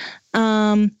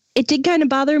 It did kind of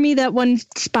bother me that when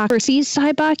Spock sees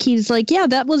Sybok, he's like, yeah,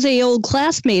 that was a old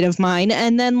classmate of mine.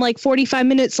 And then like 45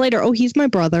 minutes later, oh, he's my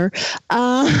brother.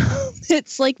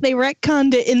 It's like they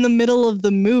retconned it in the middle of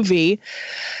the movie.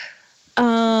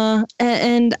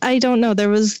 And I don't know, there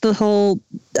was the whole,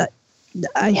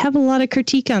 I have a lot of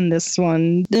critique on this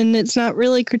one, and it's not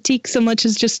really critique so much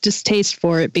as just distaste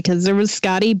for it, because there was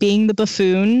Scotty being the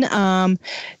buffoon.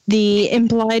 The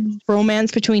implied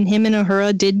romance between him and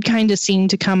Uhura did kind of seem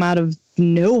to come out of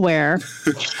nowhere.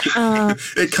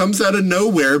 It comes out of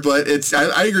nowhere, but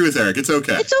I agree with Eric. It's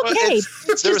okay. It's okay.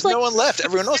 Well, there was no one left.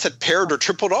 Everyone else had paired or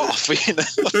tripled off.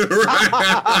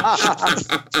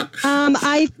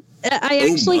 I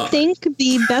actually think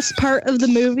the best part of the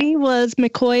movie was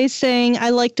McCoy saying, I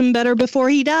liked him better before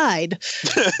he died.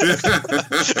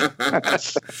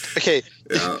 Okay.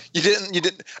 Yeah. You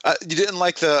didn't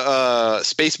like the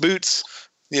space boots,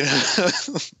 Wait,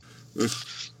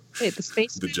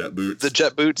 the jet boots. The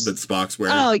jet boots that Spock's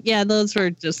wearing. Oh yeah, those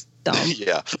were just dumb.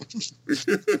 Yeah.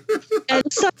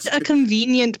 It's such a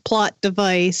convenient plot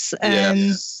device,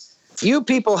 and you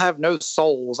people have no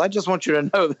souls. I just want you to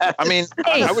know that. I mean,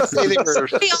 I would say they were...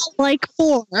 We all like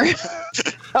 4.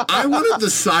 I wanted the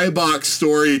Sybok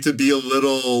story to be a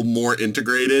little more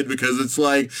integrated, because it's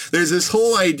like, there's this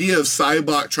whole idea of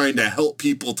Sybok trying to help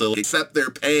people to accept their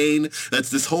pain.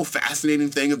 That's this whole fascinating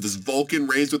thing of this Vulcan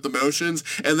raised with emotions.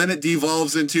 And then it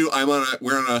devolves into,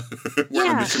 we're on a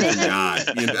mission to die.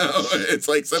 It's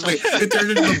like suddenly it turned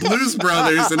into the Blues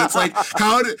Brothers. And it's like,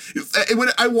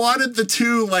 I wanted the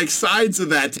two, sides of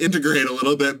that to integrate a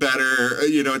little bit better.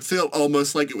 It felt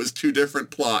almost like it was two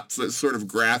different plots that sort of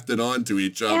grafted onto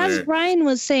each other. As Ryan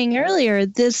was saying earlier,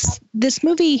 this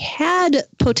movie had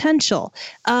potential.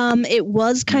 It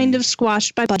was kind of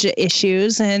squashed by budget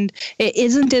issues, and it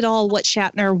isn't at all what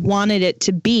Shatner wanted it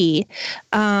to be.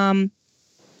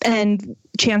 and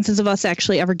chances of us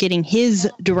actually ever getting his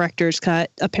director's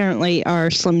cut apparently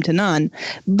are slim to none.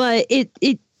 But it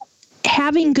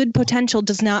having good potential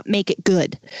does not make it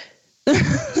good.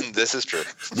 This is true.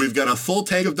 We've got a full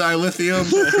tank of dilithium.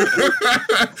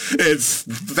 It's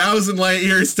 1,000 light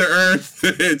years to Earth.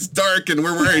 It's dark, and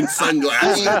we're wearing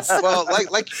sunglasses. Well,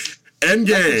 like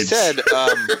Engage. Like you said,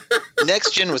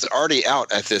 Next Gen was already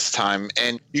out at this time,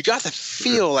 and you got the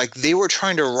feel like they were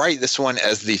trying to write this one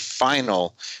as the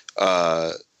final.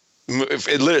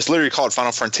 It's literally called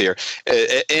Final Frontier.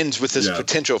 It ends with this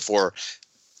potential for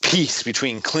peace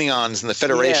between Klingons and the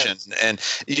Federation, and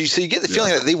so you get the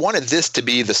feeling that they wanted this to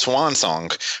be the swan song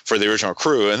for the original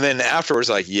crew, and then afterwards,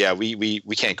 like, we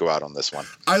can't go out on this one.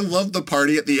 I love the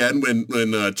party at the end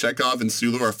when Chekhov and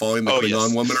Sulu are following the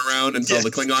Klingon woman around until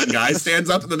the Klingon guy stands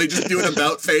up, and then they just do an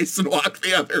about face and walk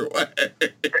the other way.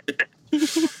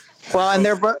 Well, and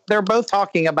they're both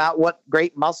talking about what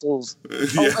great muscles.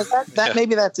 Oh, that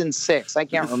maybe that's in 6. I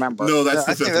can't remember. No, that's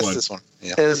the I think fifth that's one. this one.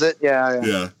 Yeah. Is it?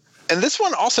 Yeah. And this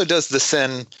one also does the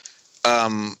sin.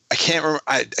 I can't remember.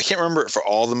 I can't remember it for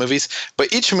all the movies,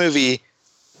 but each movie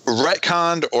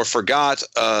retconned or forgot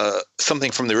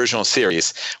something from the original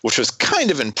series, which was kind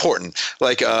of important.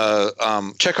 Like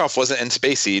Chekhov wasn't in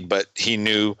Space Seed, but he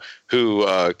knew who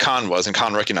Khan was, and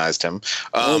Khan recognized him.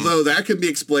 Although that can be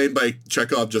explained by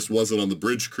Chekhov just wasn't on the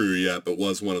bridge crew yet, but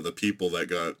was one of the people that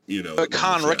got, But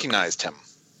Khan recognized him.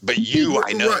 But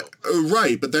I know.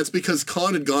 Right, but that's because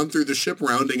Khan had gone through the ship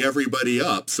rounding everybody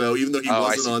up. So even though he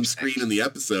wasn't on screen in the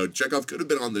episode, Chekhov could have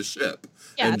been on the ship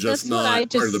and just not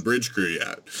part of the bridge crew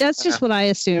yet. That's just what I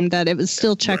assumed, that it was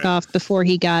still Chekhov before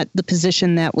he got the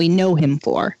position that we know him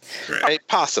for. Right,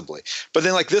 possibly. But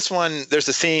then, like this one, there's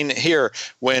a scene here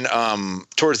when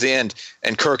towards the end,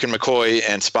 and Kirk and McCoy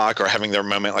and Spock are having their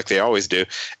moment like they always do.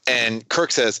 And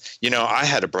Kirk says, I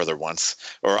had a brother once,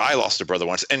 or I lost a brother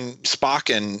once. And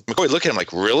Spock and McCoy look at him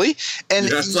like, really? And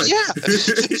he died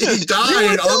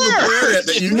on the planet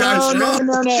that you guys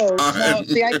No.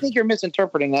 See, I think you're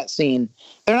misinterpreting that scene.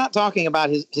 They're not talking about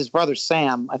his brother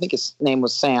Sam. I think his name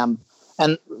was Sam,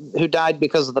 and who died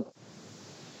because of the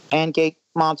pancake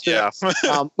monster. Yeah.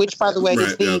 Which, by the way,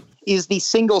 is the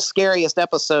single scariest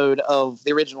episode of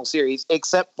the original series,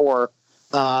 except for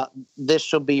 "This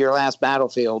Shall Be Your Last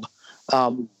Battlefield."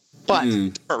 But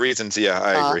for reasons,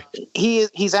 I agree.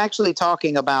 He's actually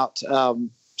talking about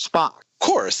Spock. Of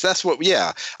course, that's what.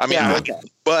 Yeah, I mean,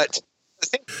 but.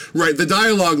 Right, the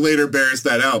dialogue later bears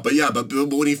that out, but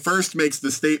when he first makes the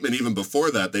statement, even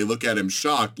before that, they look at him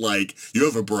shocked, like, "You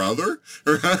have a brother?"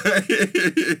 Right?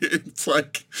 It's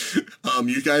like,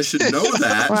 you guys should know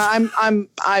that. Well,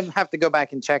 I have to go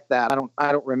back and check that.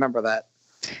 I don't remember that.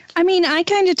 I mean, I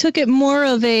kind of took it more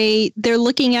of they're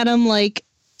looking at him like,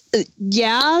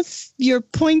 yes, your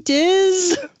point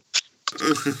is.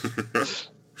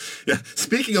 Yeah.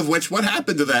 Speaking of which, what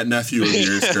happened to that nephew of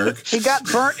yours, Kirk? He got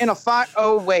burnt in a fire.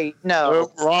 Oh wait, no.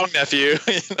 Oh, wrong nephew.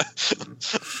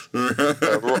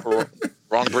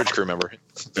 Wrong bridge crew member.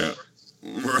 Yeah.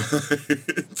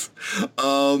 Right.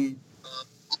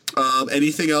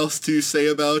 Anything else to say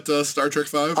about Star Trek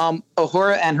V?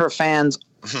 Uhura and her fans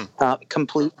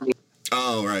completely.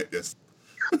 Oh right, yes.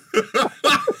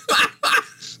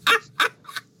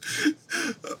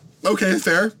 Okay,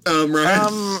 fair.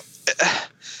 Right.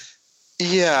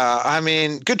 Yeah, I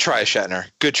mean, good try, Shatner.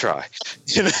 Good try.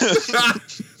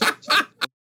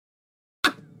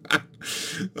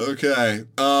 Okay.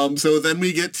 So then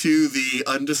we get to the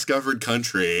undiscovered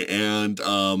country, and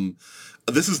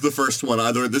this is the first one.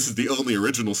 This is the only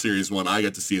original series one I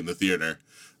got to see in the theater.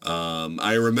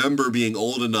 I remember being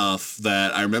old enough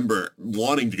that I remember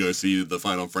wanting to go see The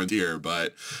Final Frontier,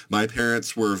 but my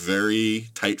parents were very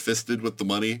tight-fisted with the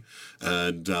money,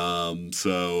 and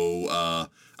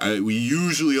we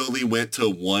usually only went to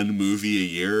one movie a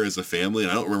year as a family,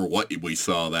 and I don't remember what we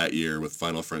saw that year with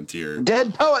Final Frontier.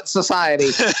 Dead Poet Society.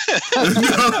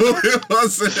 No, it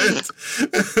wasn't.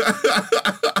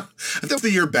 I think it was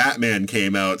the year Batman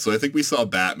came out, so I think we saw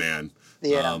Batman.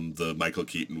 Yeah. The Michael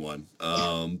Keaton one.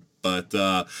 But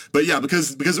yeah,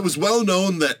 because it was well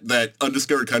known that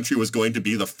Undiscovered Country was going to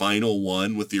be the final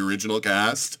one with the original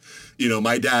cast.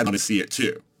 My dad wanted to see it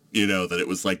too. That it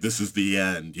was like, this is the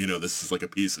end. This is like a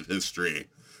piece of history.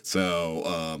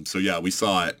 So yeah, we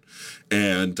saw it.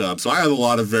 And so I have a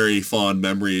lot of very fond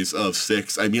memories of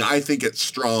 6. I mean, I think it's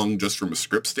strong just from a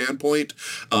script standpoint.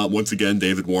 Once again,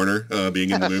 David Warner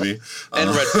being in the movie. And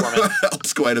Red Foreman.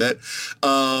 Helps quite a bit.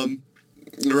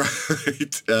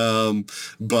 Right.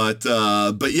 But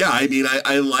yeah, I mean,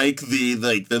 I like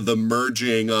the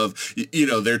merging of, you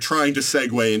know, they're trying to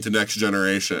segue into Next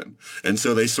Generation. And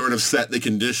so they sort of set the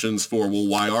conditions for, well,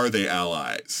 why are they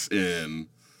allies in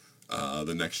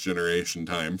the Next Generation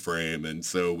time frame? And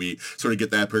so we sort of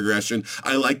get that progression.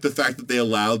 I like the fact that they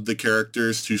allowed the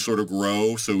characters to sort of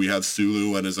grow. So we have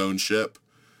Sulu on his own ship.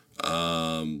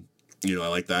 You know, I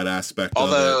like that aspect.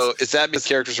 Although, is that because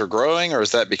characters are growing, or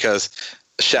is that because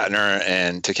Shatner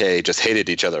and Takei just hated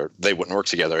each other? They wouldn't work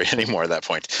together anymore at that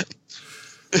point.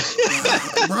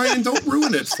 Ryan, don't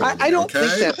ruin it for me, I don't okay?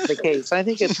 think that's the case. I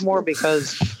think it's more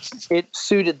because it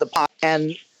suited the pot.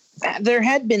 And there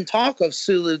had been talk of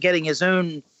Sulu getting his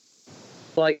own,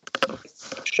 like,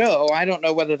 show. I don't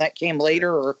know whether that came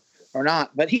later or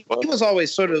not. But he was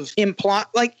always sort of implied.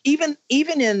 Like, even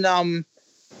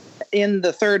in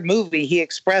the third movie, he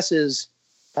expresses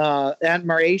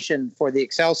admiration for the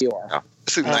Excelsior. Yeah.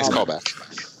 It's a nice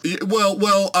callback.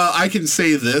 Well, I can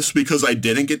say this because I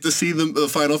didn't get to see the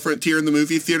Final Frontier in the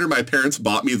movie theater. My parents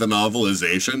bought me the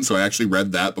novelization, so I actually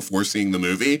read that before seeing the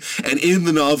movie. And in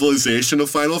the novelization of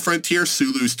Final Frontier,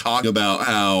 Sulu's talking about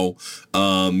how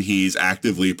he's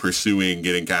actively pursuing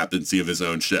getting captaincy of his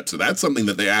own ship. So that's something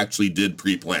that they actually did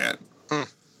pre-plan.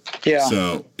 Yeah.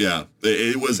 So yeah,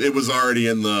 it was already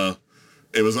in the.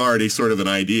 It was already sort of an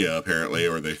idea, apparently,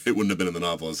 or it wouldn't have been in the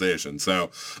novelization.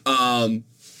 So,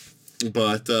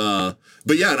 but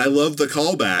yeah, and I love the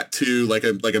callback to like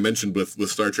I mentioned with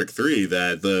Star Trek 3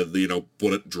 that the you know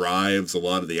what it drives a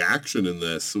lot of the action in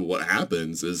this. What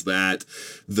happens is that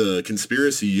the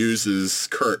conspiracy uses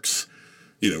Kirk's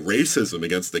racism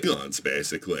against the Klingons,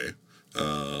 basically.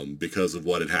 Because of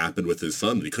what had happened with his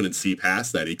son. He couldn't see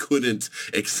past that. He couldn't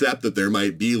accept that there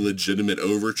might be legitimate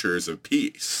overtures of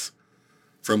peace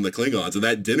from the Klingons. And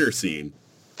that dinner scene.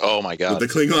 Oh my God. With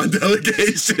the Klingon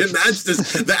delegation.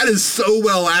 That is so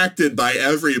well acted by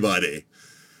everybody.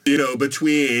 You know,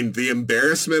 between the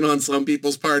embarrassment on some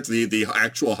people's parts, the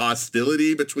actual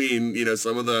hostility between,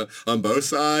 some of on both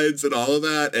sides and all of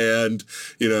that, and,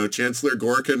 Chancellor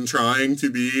Gorkin trying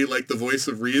to be like the voice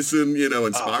of reason,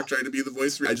 and Spock trying to be the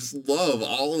voice of reason. I just love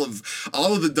all of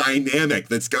the dynamic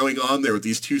that's going on there with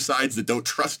these two sides that don't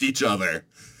trust each other.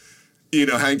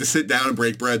 Having to sit down and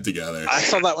break bread together. I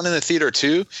saw that one in the theater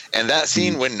too, and that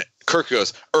scene when Kirk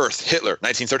goes, Earth, Hitler,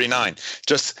 1939.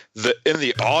 Just in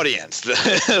the audience,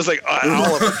 it was like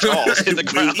all of our jaws hit the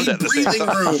ground at the same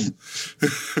time.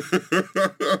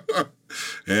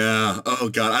 Yeah. Oh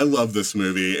God, I love this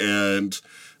movie, and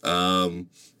I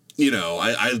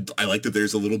like that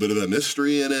there's a little bit of a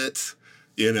mystery in it.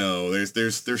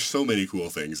 There's so many cool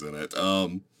things in it.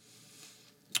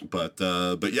 But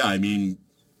yeah, I mean,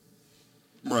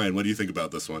 Ryan, what do you think about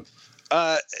this one?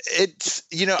 It's,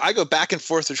 I go back and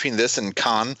forth between this and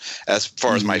Khan as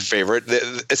far as my favorite.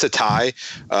 It's a tie.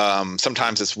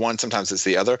 Sometimes it's one, sometimes it's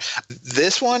the other.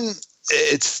 This one,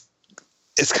 it's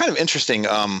kind of interesting.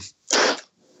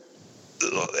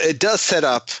 It does set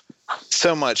up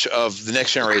so much of the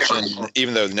Next Generation,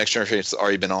 even though the Next Generation has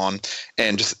already been on,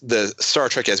 and just the Star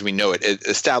Trek as we know it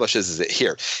establishes it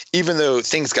here. Even though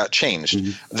things got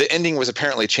changed, the ending was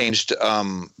apparently changed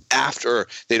after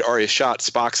they'd already shot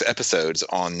Spock's episodes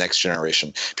on Next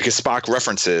Generation, because Spock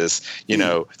references,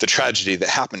 the tragedy that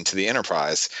happened to the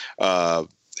Enterprise.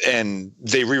 And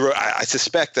they rewrote. I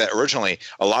suspect that originally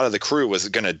a lot of the crew was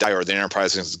going to die, or the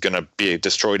Enterprise was going to be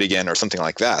destroyed again, or something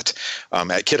like that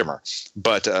at Khitomer.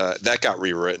 But that got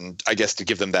rewritten, I guess, to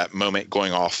give them that moment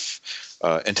going off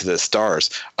into the stars.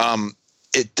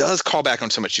 It does call back on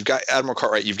so much. You've got Admiral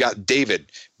Cartwright. You've got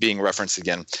David being referenced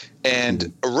again.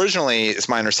 And originally, it's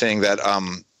my understanding that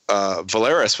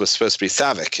Valeris was supposed to be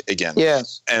Saavik again.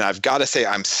 Yes. And I've got to say,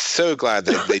 I'm so glad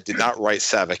that they did not write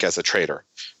Saavik as a traitor.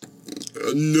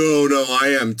 No,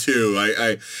 I am too.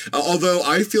 I although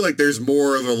I feel like there's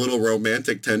more of a little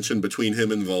romantic tension between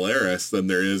him and Valeris than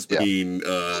there is between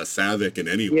Saavik and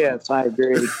anyone. Yes, I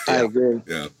agree. I agree.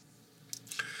 Yeah.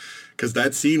 Because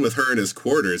that scene with her in his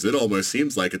quarters, it almost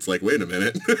seems like it's like, wait a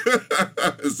minute,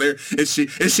 is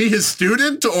she his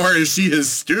student, or is she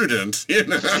his student?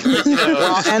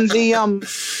 Well, and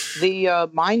the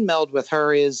mind meld with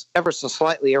her is ever so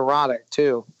slightly erotic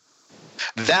too.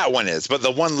 That one is, but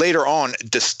the one later on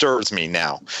disturbs me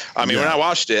now. I mean, when I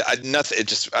watched it, I didn't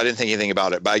think anything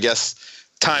about it. But I guess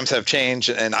times have changed,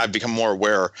 and I've become more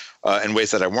aware in ways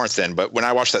that I weren't then. But when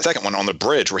I watched that second one on the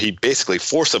bridge, where he basically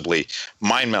forcibly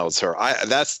mind melds her,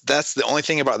 that's the only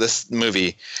thing about this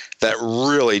movie that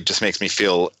really just makes me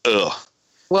feel ugh.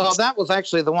 Well, that was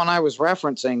actually the one I was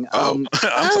referencing.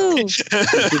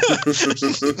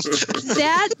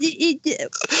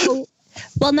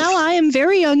 Well, now I am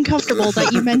very uncomfortable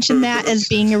that you mentioned that as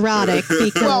being erotic.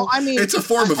 Because, Well, I mean, It's a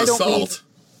form of I don't assault.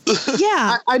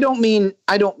 yeah, I don't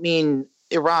mean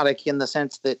erotic in the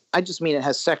sense that I just mean it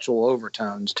has sexual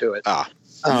overtones to it. Ah.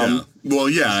 Yeah. Well,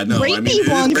 yeah, no. I mean, Rapey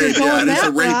one for it is going a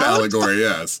that rape route. allegory,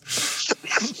 yes.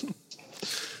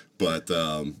 But,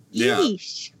 yeah.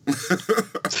 Yeesh.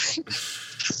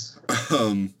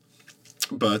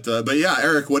 But yeah,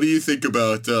 Eric, what do you think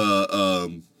about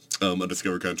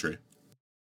Undiscovered Country?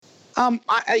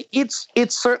 It's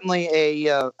certainly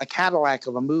a Cadillac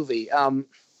of a movie.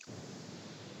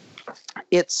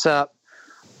 It's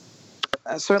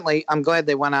certainly, I'm glad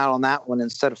they went out on that one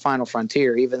instead of Final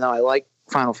Frontier, even though I like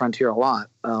Final Frontier a lot.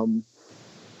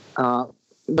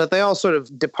 But they all sort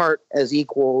of depart as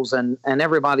equals, and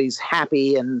everybody's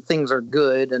happy and things are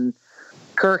good, and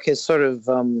Kirk has sort of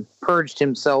purged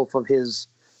himself of his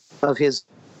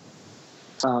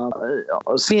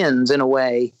sins in a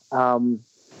way.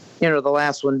 The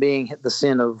last one being the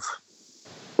sin of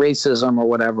racism or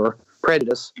whatever,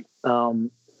 prejudice.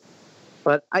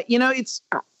 But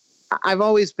I've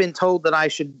always been told that I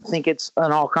should think it's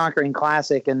an all-conquering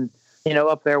classic, and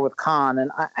up there with Khan,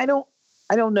 and I don't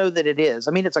know that it is.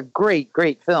 I mean, it's a great,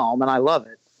 great film, and I love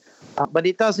it, but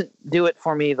it doesn't do it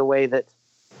for me the way that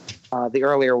the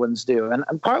earlier ones do, and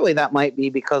partly that might be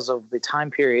because of the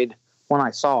time period when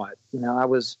I saw it. I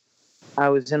was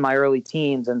in my early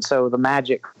teens, and so the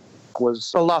magic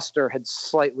the luster had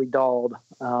slightly dulled.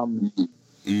 And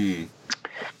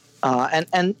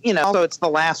also it's the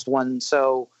last one,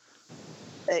 so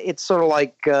it's sort of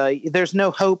like there's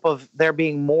no hope of there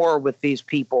being more with these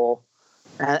people,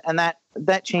 and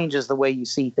that changes the way you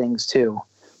see things too.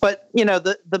 But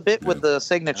the bit with the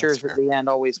signatures at the end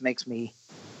always makes me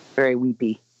very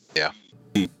weepy. Yeah.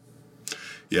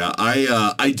 Yeah,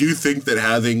 I do think that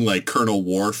having like Colonel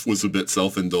Worf was a bit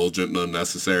self-indulgent and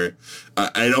unnecessary.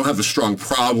 I don't have a strong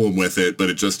problem with it, but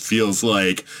it just feels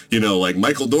like, like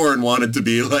Michael Dorn wanted to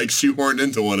be like shoehorned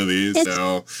into one of these. It's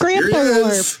so Grandpa here he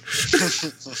is.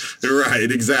 Right,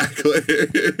 exactly.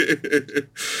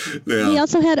 Yeah. We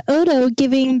also had Odo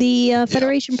giving the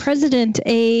Federation president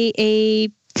a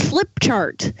flip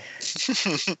chart.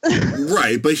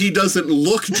 Right, but he doesn't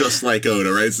look just like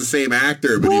Odo, right? It's the same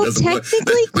actor, but Well, he doesn't look.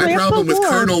 technically, My Grandpa problem with Worf-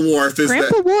 Colonel Worf is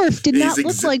Grandpa that Worf did not he's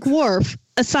look like Worf,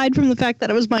 aside from the fact that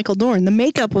it was Michael Dorn. The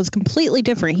makeup was completely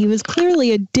different. He was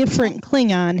clearly a different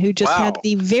Klingon who just had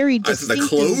the very I said the distinctive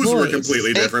clothes were voice.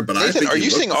 completely different, but I Nathan, think are he you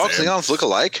looked saying the all same. Klingons look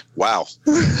alike? Wow.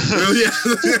 Yeah.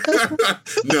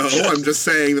 No, I'm just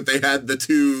saying that they had the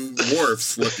two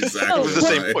Worfs look exactly The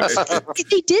same voice.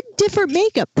 They did different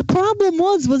makeup. The problem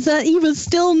was that he was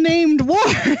still named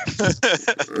Worf.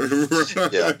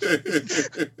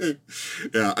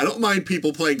 Yeah, I don't mind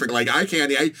people playing for like eye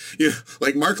candy.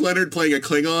 Like Mark Leonard playing a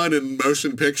Klingon in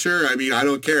motion picture. I mean, I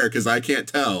don't care because I can't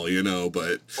tell,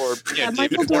 but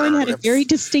Michael Dorn had a very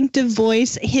distinctive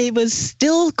voice. He was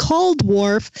still called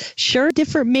Worf. Sure,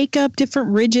 different makeup,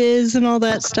 different ridges, and all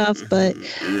that stuff. But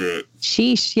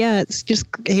sheesh, yeah, it's just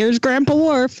here's Grandpa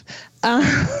Worf.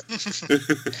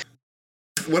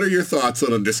 What are your thoughts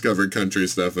on Undiscovered Country,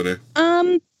 Stephanie?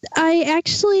 I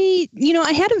actually,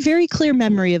 I had a very clear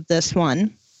memory of this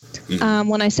one.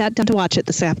 When I sat down to watch it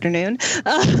this afternoon.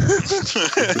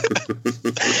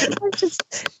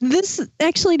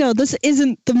 This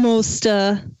isn't the most,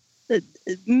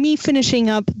 me finishing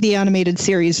up the animated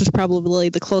series was probably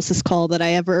the closest call that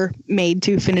I ever made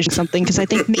to finish something, because I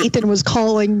think Nathan was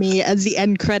calling me as the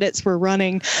end credits were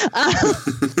running.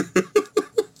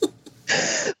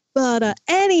 But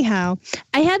anyhow,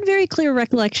 I had very clear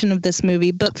recollection of this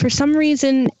movie, but for some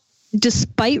reason,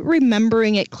 despite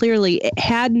remembering it clearly, it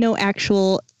had no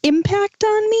actual impact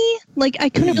on me. Like, I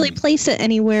couldn't really place it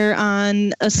anywhere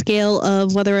on a scale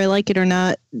of whether I like it or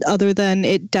not, other than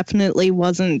it definitely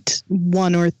wasn't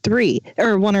 1 or 3,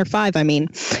 or 1 or 5, I mean.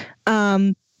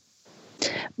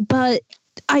 But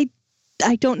I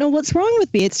don't know what's wrong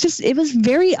with me. It was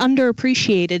very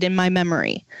underappreciated in my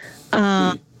memory.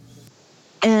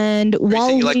 And while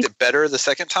you liked it better the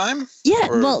second time? Yeah,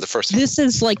 or well, the first time? This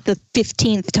is like the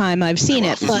 15th time I've seen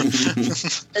it. But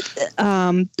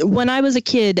when I was a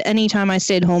kid, anytime I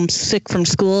stayed home sick from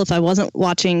school, if I wasn't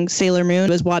watching Sailor Moon, I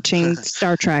was watching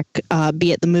Star Trek,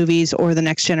 be it the movies or The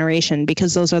Next Generation,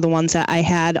 because those are the ones that I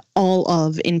had all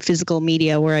of in physical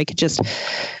media, where I could just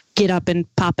get up and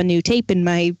pop a new tape in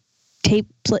my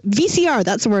VCR.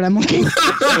 That's the word I'm looking for.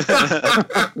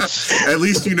 At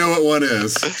least you know what one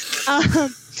is.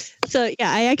 So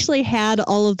yeah, I actually had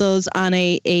all of those on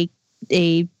a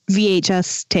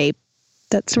VHS tape.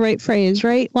 That's the right phrase,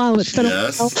 right? Wow, it's been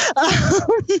yes. a while.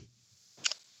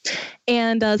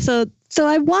 And so So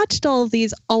I watched all of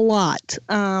these a lot.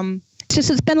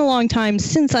 It's been a long time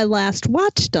since I last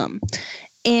watched them.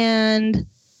 And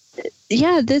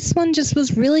yeah, this one just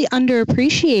was really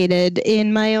underappreciated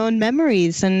in my own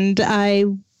memories. And I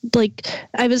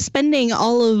was spending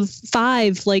all of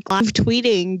 5 live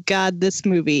tweeting, God, this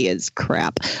movie is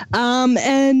crap.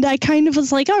 And I kind of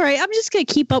was like, all right, I'm just going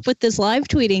to keep up with this live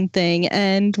tweeting thing.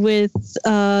 And with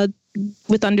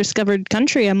Undiscovered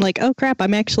Country, I'm like, oh crap,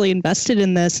 I'm actually invested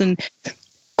in this. And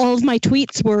all of my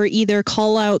tweets were either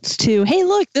call outs to, hey,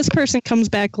 look, this person comes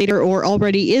back later or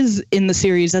already is in the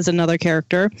series as another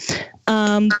character.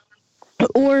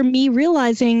 Or me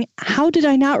realizing, how did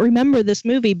I not remember this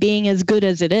movie being as good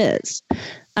as it is?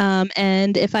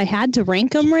 And if I had to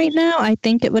rank them right now, I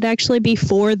think it would actually be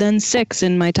 4, then 6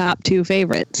 in my top 2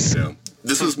 favorites. Yeah.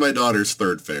 This is my daughter's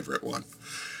 3rd favorite one.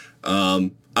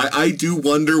 I do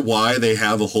wonder why they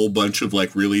have a whole bunch of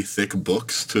really thick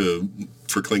books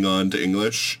for Klingon to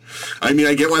English. I mean,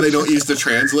 I get why they don't use the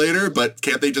translator, but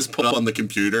can't they just put up on the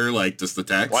computer just the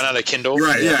text? Why not a Kindle?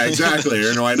 Right, yeah, exactly.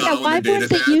 Or why not why weren't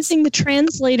they using the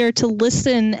translator to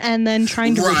listen and then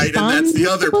trying to respond? Right, and that's the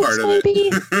other part of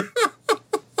it.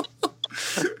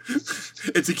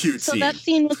 It's a cute scene. So that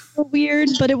scene was so weird,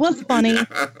 but it was funny.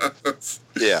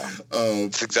 Yeah.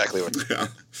 That's exactly what. Yeah.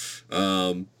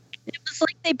 It was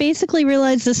like they basically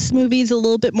realized this movie is a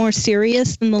little bit more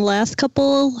serious than the last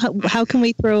couple. How can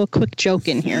we throw a quick joke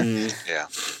in here? Yeah.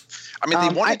 I mean, they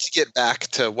wanted to get back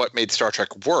to what made Star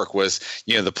Trek work was,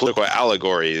 the political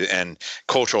allegory and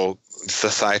cultural,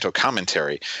 societal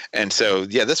commentary. And so,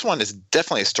 yeah, this one is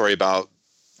definitely a story about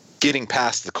getting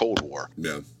past the Cold War.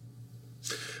 Yeah.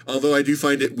 Although I do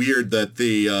find it weird that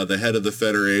the head of the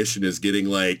Federation is getting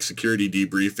security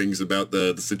debriefings about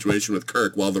the situation with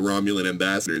Kirk while the Romulan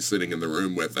ambassador is sitting in the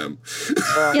room with him.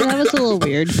 Yeah, that was a little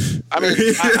weird. I mean,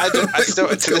 I still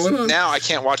now I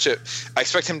can't watch it. I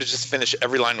expect him to just finish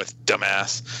every line with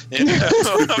 "dumbass."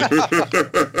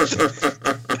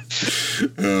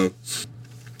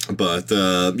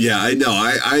 Yeah, I know.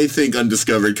 I think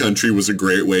Undiscovered Country was a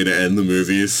great way to end the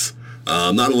movies.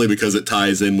 Not only because it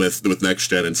ties in with Next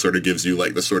Gen and sort of gives you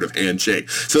the sort of handshake,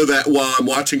 so that while I'm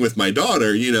watching with my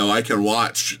daughter, I can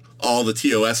watch all the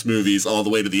TOS movies all the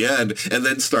way to the end and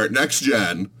then start Next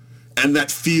Gen, and that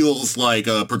feels like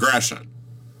a progression.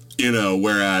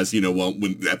 Whereas,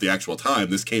 when at the actual time,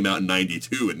 this came out in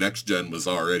 92 and Next Gen was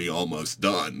already almost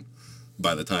done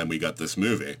by the time we got this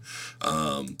movie.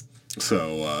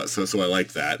 So I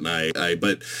like that, and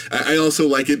but I also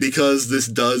like it because this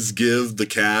does give the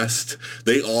cast,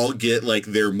 they all get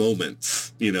their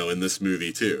moments, in this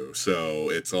movie too. So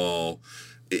it's a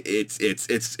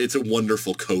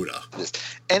wonderful coda,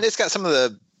 and it's got some of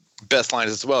the best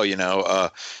lines as well.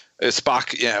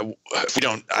 Spock, I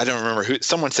don't remember who,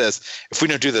 someone says, if we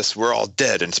don't do this, we're all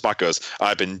dead. And Spock goes,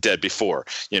 I've been dead before,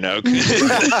 That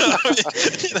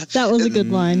was a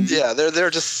good line. Yeah, there are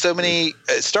just so many,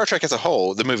 Star Trek as a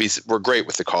whole, the movies were great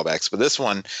with the callbacks, but this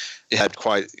one, it had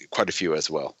quite a few as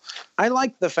well. I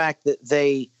like the fact that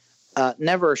they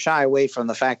never shy away from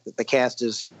the fact that the cast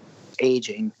is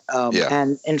aging.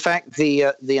 And in fact,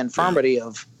 the infirmity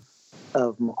of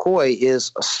McCoy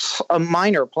is a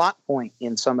minor plot point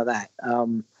in some of that.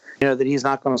 That he's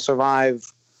not going to survive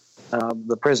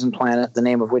the prison planet, the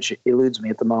name of which eludes me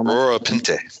at the moment. Rura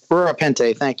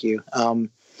Pente, thank you.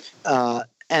 That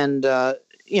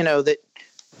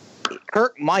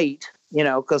Kirk might,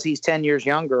 because he's 10 years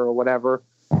younger or whatever,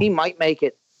 he might make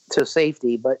it to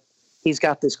safety, but he's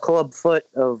got this club foot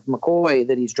of McCoy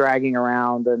that he's dragging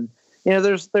around, and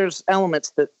there's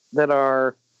elements that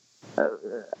are.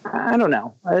 I don't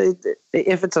know.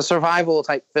 If it's a survival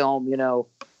type film,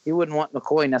 you wouldn't want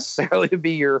McCoy necessarily to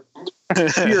be the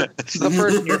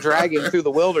person you're dragging through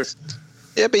the wilderness.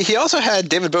 Yeah, but he also had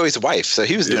David Bowie's wife, so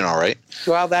he was doing all right.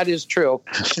 Well, that is true.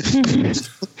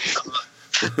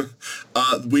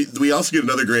 We also get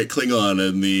another great Klingon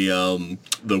in the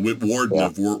warden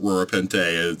of Rura Pente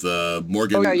is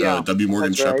Morgan W.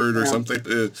 Morgan Shepard or something,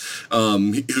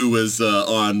 who was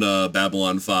on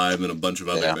Babylon 5 and a bunch of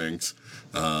other things.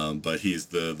 But he's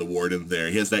the warden there.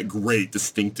 He has that great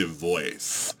distinctive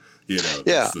voice.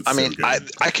 That's I mean, so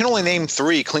I can only name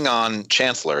 3 Klingon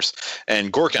chancellors,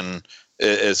 and Gorkin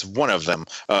is one of them.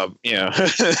 Have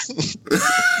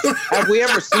we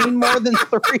ever seen more than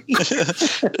 3?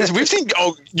 We've seen.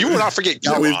 Oh, you will not forget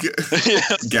Gowron.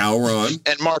 Gowron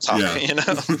and Martok.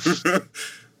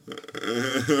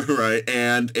 Right,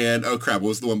 and oh crap, what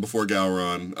was the one before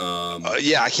Gowron?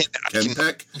 I can't.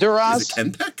 Kenpek? Duras? Is it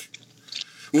Kenpek?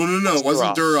 Well, no, it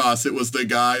wasn't Duras. It was the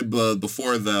guy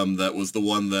before them that was the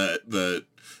one that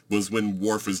was when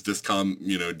Worf was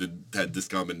had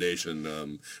discombination.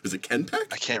 Was it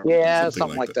Kenpeck? I can't remember. Yeah,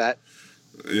 something like that.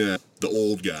 Yeah, the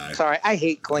old guy. Sorry, I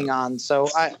hate Klingons, so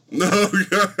No.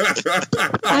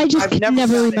 I just I've never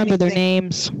never found remember their anything-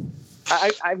 names.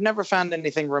 I've never found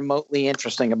anything remotely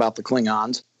interesting about the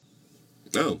Klingons.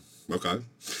 Oh, okay.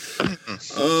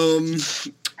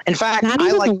 In fact, Not I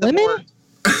even like the the women? word.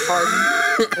 Pardon?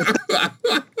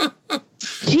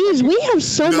 Jeez, we have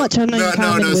so much in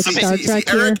common with Star Trek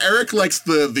here. Eric likes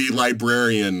the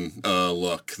librarian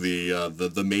look,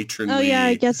 the matronly. Oh yeah,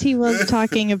 I guess he was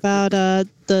talking about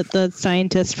the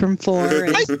scientist from 4.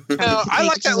 and I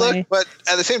like that look, but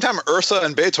at the same time, Ursa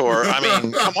and B'Etor. I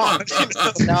mean, come on.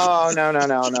 No.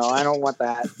 I don't want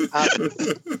that.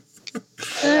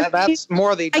 That's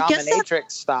more the I guess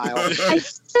dominatrix style. I think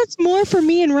that's more for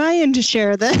me and Ryan to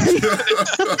share then.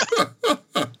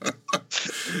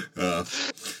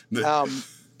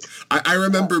 I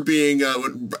remember being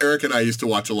when Eric and I used to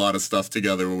watch a lot of stuff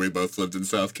together when we both lived in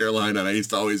South Carolina, and I used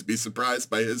to always be surprised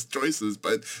by his choices,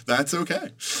 but that's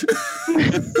okay.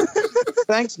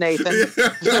 Thanks, Nathan.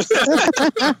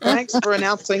 Thanks for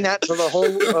announcing that to the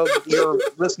whole of your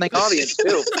listening audience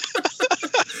too.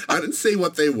 I didn't say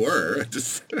what they were.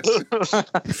 Just But that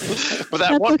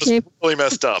That's one okay. was really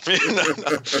messed up.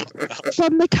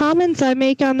 From the comments I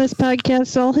make on this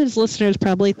podcast, all his listeners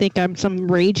probably think I'm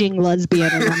some raging lesbian,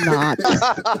 and I'm not.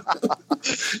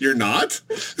 You're not?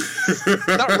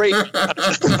 Not raging.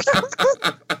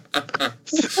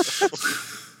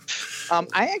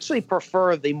 I actually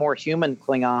prefer the more human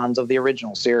Klingons of the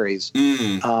original series.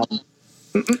 And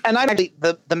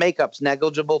the makeup's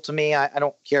negligible to me. I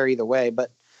don't care either way,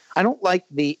 but I don't like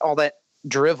all that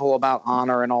drivel about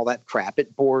honor and all that crap.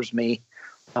 It bores me.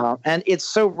 And it's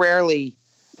so rarely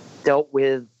dealt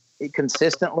with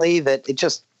consistently that it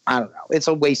just, I don't know. It's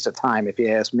a waste of time if you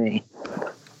ask me.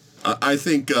 I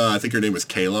think her name was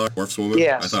Kayla, Worf's woman.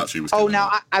 Yes. I thought she was. Oh, Kayla.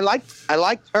 now I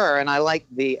liked her, and I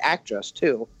liked the actress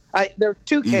too. There are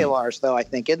two Kaylars, though, I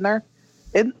think, isn't there?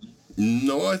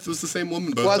 No, it was the same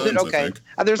woman both Was times, it? I Okay. think.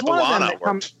 There's one of them B'Elanna that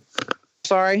comes.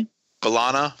 Sorry.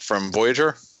 B'Elanna from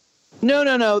Voyager. No.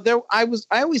 I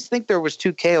always think there was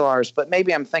two Kaylars, but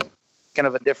maybe I'm thinking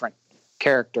of a different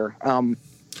character.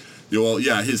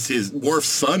 His Worf's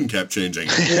son kept changing.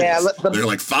 Yeah, They're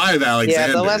like 5 Alexanders. Yeah,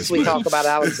 the less we talk about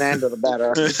Alexander, the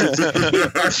better.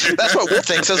 That's what Wolf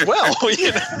thinks as well.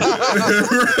 You know?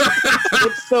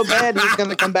 It's so bad he's going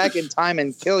to come back in time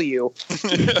and kill you.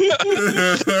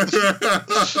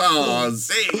 Oh,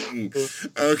 zing.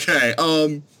 Okay.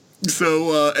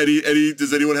 So, Eddie,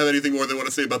 does anyone have anything more they want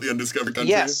to say about the Undiscovered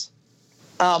Country? Yes.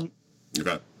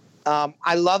 Okay.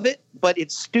 I love it, but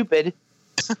it's stupid.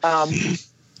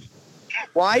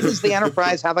 Why does the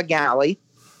Enterprise have a galley?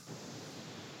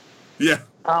 Yeah.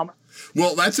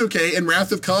 Well, that's okay. In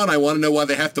Wrath of Khan, I want to know why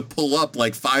they have to pull up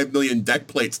like 5 million deck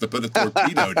plates to put a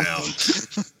torpedo down.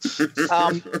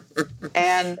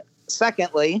 And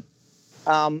secondly,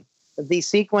 the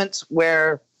sequence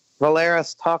where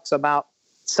Valeris talks about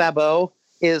Sabo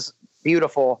is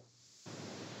beautiful.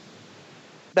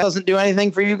 That doesn't do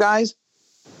anything for you guys?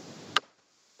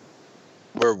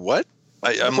 Where what?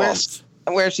 I'm lost.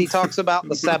 Where she talks about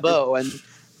the Sabo and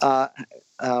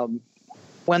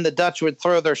when the Dutch would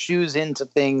throw their shoes into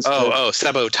things.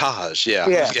 Sabotage. Yeah.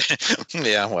 Yeah.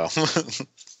 Yeah. Well,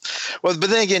 well, but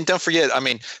then again, don't forget. I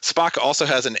mean, Spock also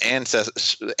has an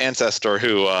ancestor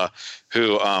who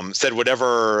said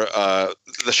whatever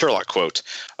the Sherlock quote.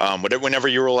 Whenever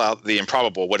you rule out the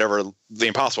improbable, whatever the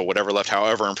impossible, whatever left,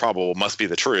 however improbable, must be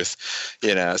the truth.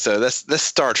 You know. So that's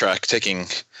Star Trek taking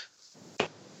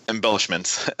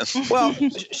embellishments. Well,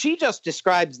 she just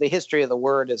describes the history of the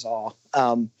word is all.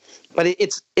 But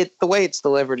it's the way it's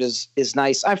delivered is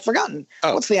nice. I've forgotten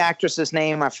what's the actress's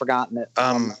name. I've forgotten it.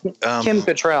 Kim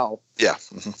Cattrall. Yeah.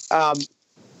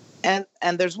 And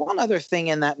there's one other thing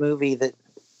in that movie that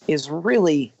is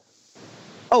really.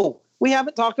 Oh, we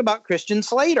haven't talked about Christian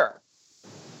Slater.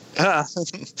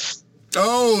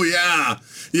 Oh,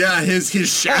 yeah, his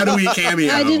shadowy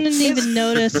cameo. I didn't even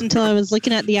notice until I was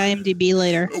looking at the IMDb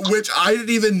later. Which I didn't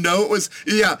even know it was.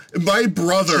 Yeah, my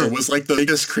brother was like the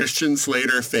biggest Christian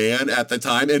Slater fan at the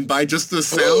time, and by just the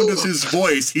sound of his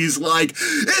voice, he's like,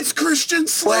 "It's Christian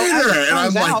Slater," and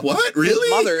I'm like, "What? Really?"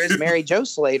 His mother is Mary Jo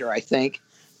Slater, I think,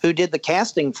 who did the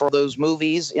casting for those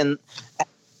movies and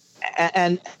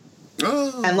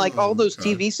like all those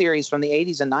TV series from the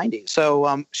 80s and 90s.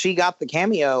 So she got the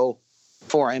cameo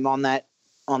for him on that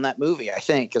movie, I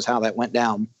think, is how that went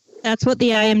down. That's what the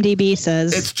IMDb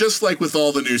says. It's just like with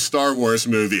all the new Star Wars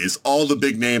movies. All the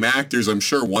big name actors, I'm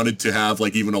sure, wanted to have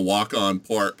like even a walk-on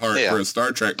part for a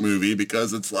Star Trek movie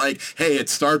because it's like, hey,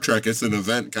 it's Star Trek, it's an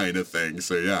event kind of thing.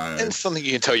 So yeah, and something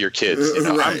you can tell your kids. You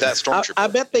know, right. I'm that stormtrooper. I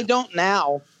bet they don't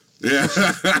now. Yeah.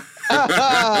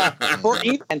 For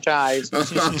each franchise.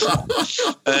 Oh,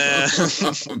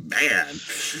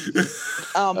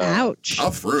 man. Ouch.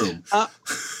 Tough room.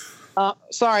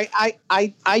 Sorry,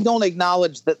 I don't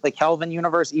acknowledge that the Kelvin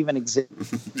universe even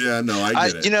exists. Yeah, no, I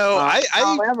get it. You know,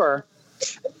 however,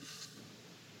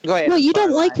 go ahead. No, you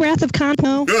don't like Wrath of Khan,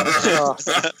 no?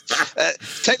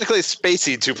 Technically,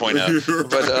 Spacey 2.0,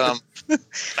 but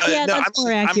yeah, no, that's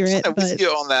more accurate. I'm with you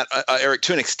on that, Eric,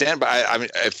 to an extent. But I mean,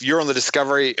 if you're on the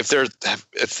Discovery, if you're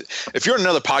on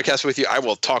another podcast with you, I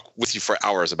will talk with you for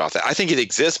hours about that. I think it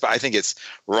exists, but I think it's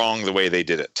wrong the way they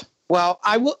did it. Well,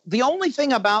 I will. The only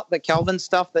thing about the Kelvin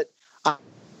stuff that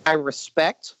I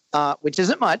respect, which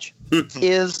isn't much,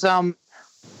 is some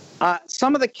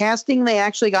of the casting they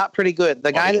actually got pretty good.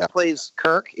 The guy that plays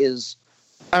Kirk is,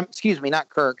 excuse me, not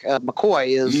Kirk, McCoy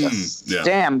is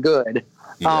damn good.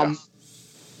 Yeah.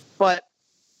 But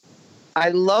I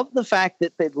love the fact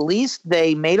that at least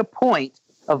they made a point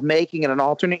of making it an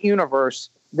alternate universe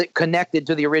that connected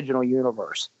to the original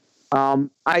universe.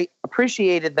 I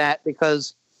appreciated that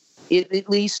because it at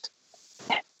least,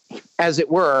 as it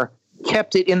were,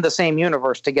 kept it in the same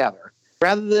universe together.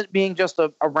 Rather than it being just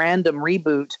a random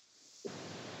reboot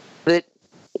that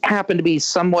happened to be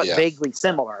somewhat vaguely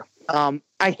similar.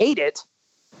 I hate it,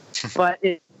 but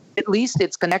at least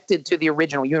it's connected to the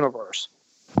original universe.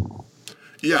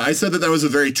 Yeah, I said that was a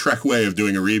very Trek way of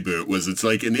doing a reboot. It's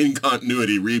like an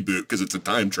in-continuity reboot because it's a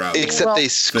time travel. Except they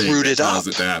screwed it up.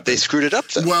 They screwed it up,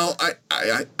 though. Well,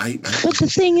 But the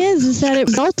thing is that it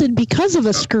resulted because of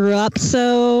a screw-up,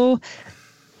 so...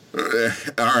 all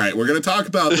right, we're going to talk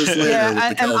about this later.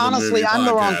 Yeah, and honestly, I'm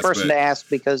the wrong person to ask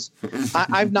because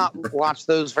I've not watched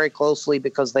those very closely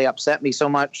because they upset me so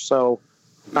much. So,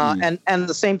 and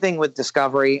the same thing with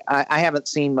Discovery. I haven't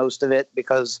seen most of it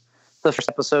because the first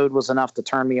episode was enough to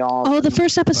turn me off. Oh, the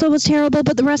first episode was terrible,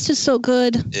 but the rest is so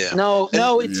good. Yeah. No,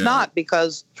 it's not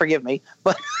because, forgive me,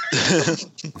 but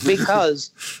because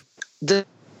the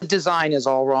design is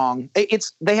all wrong.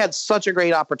 They had such a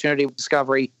great opportunity with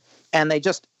Discovery, and they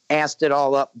just assed it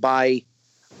all up by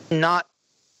not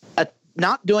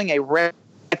doing a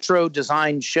retro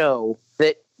design show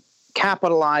that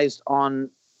capitalized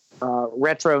on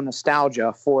retro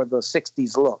nostalgia for the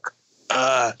 60s look.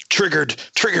 Triggered.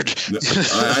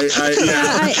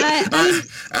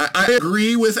 I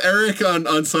agree with Eric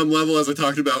on some level, as I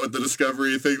talked about with the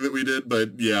Discovery thing that we did, but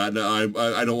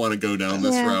I don't want to go down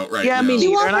this route right now. I mean,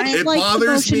 you already like the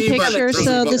motion picture,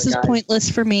 so this is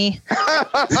pointless for me.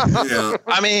 Yeah.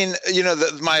 I mean,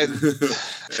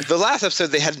 the last episode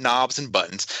they had knobs and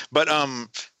buttons, but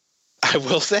I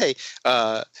will say,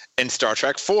 in Star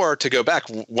Trek 4, to go back,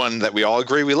 one that we all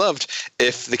agree we loved,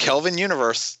 if the Kelvin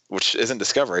universe, which isn't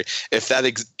Discovery, if that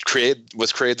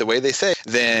was created the way they say,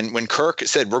 then when Kirk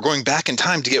said, we're going back in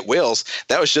time to get whales,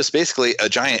 that was just basically a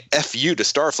giant FU to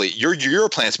Starfleet. Your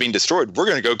planet's being destroyed. We're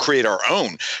going to go create our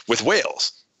own with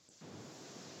whales.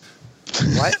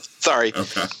 What? Sorry.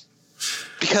 Okay.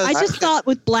 Because I just thought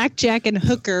with Blackjack and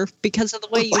Hooker because of the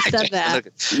way you said that.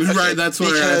 Right, that's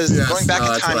what because going back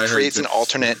in time creates an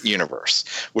alternate universe,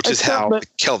 which is how the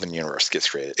Kelvin universe gets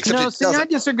created. I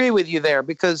disagree with you there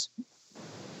because,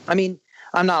 I mean,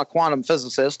 I'm not a quantum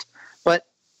physicist, but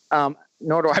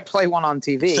nor do I play one on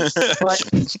TV. But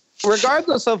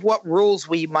regardless of what rules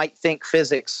we might think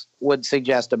physics would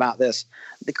suggest about this,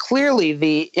 clearly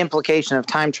the implication of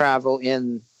time travel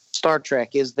in Star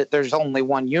Trek is that there's only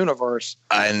one universe.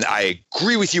 And I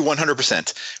agree with you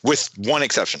 100%, with one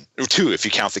exception. Two, if you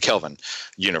count the Kelvin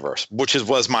universe, which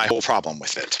was my whole problem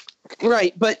with it.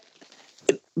 Right, but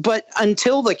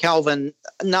until the Kelvin,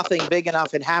 nothing big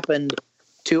enough had happened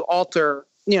to alter,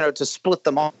 to split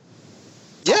them off.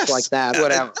 Yes. Like that,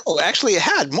 whatever. No, actually, it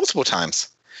had multiple times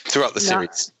throughout the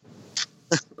series.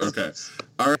 Okay.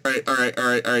 All right,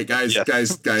 guys. But We're I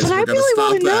going really to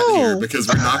stop wanna that know. here because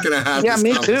we're not going to have Yeah, this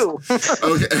me too.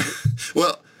 Okay.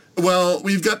 Well,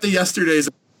 we've got the yesterday's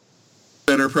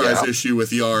Enterprise issue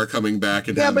with Yar coming back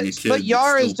and having a kid. But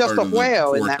Yar is just a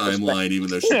whale in that timeline, even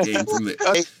though she came from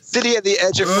the City at the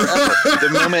edge of forever.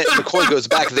 The moment McCoy goes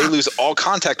back, they lose all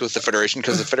contact with the Federation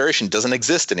because the Federation doesn't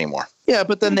exist anymore. Yeah,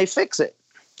 but then they fix it.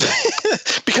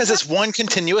 Because it's one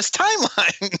continuous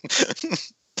timeline.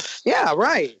 Yeah,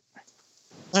 right.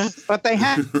 But they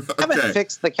haven't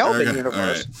fixed the Kelvin universe.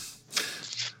 Right.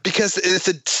 Because it's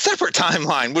a separate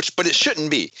timeline, but it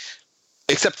shouldn't be.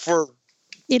 Except for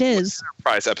It is.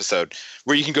 Enterprise episode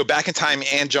where you can go back in time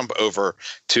and jump over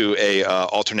to a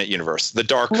alternate universe, the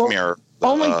Dark Mirror.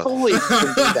 Only Foley can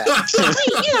do that.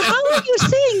 Yeah, how are you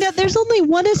saying that there's only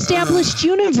one established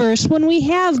universe when we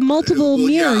have multiple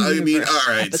mirror I mean, universe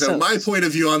all right. episodes? So my point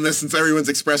of view on this, since everyone's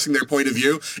expressing their point of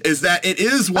view, is that it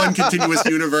is one continuous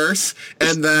universe,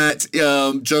 and that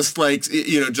just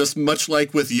much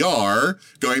like with Yar,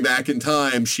 going back in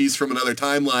time, she's from another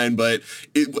timeline, but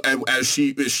as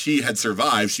she had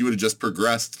survived, she would have just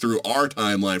progressed through our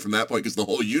timeline from that point because the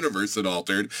whole universe had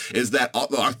altered. Is that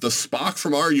the Spock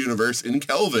from our universe in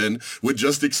Kelvin would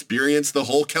just experience the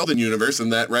whole Kelvin universe,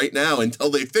 and that right now, until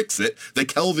they fix it, the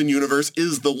Kelvin universe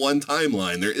is the one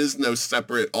timeline. There is no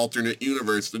separate alternate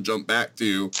universe to jump back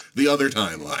to the other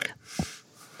timeline.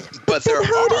 But then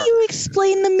how do you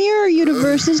explain the mirror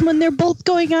universes when they're both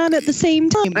going on at the same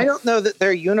time? I don't know that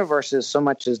they're universes so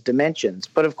much as dimensions,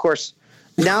 but of course,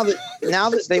 now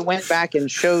that they went back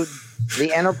and showed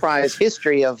the Enterprise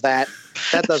history of that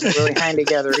doesn't really hang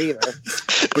together either.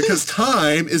 Because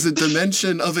time is a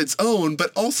dimension of its own,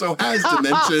 but also has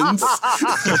dimensions.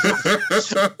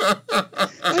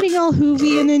 Getting all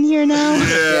Whovian in here now.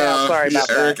 Yeah, sorry about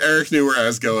that. Eric knew where I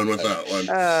was going with that one.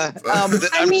 I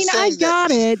got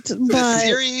it, the but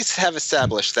series have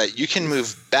established that you can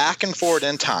move back and forward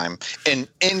in time in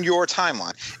your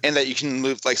timeline, and that you can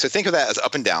move so think of that as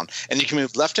up and down, and you can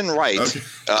move left and right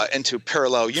into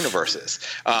parallel universes.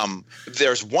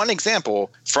 There's one example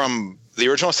from the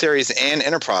original series and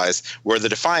Enterprise where the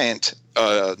Defiant,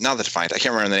 I can't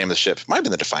remember the name of the ship. Might have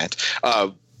been the Defiant.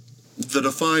 The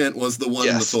Defiant was the one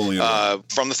in the Tholian web.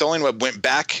 From the Tholian web, went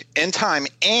back in time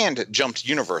and jumped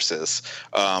universes.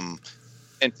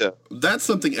 That's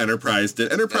something Enterprise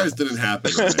did. Enterprise didn't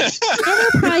happen. Right?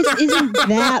 Enterprise isn't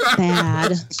that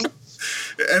bad.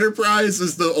 Enterprise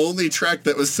is the only Trek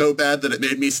that was so bad that it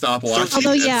made me stop watching.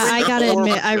 Although, yeah, I gotta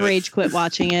admit, I rage quit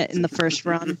watching it in the first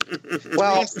run.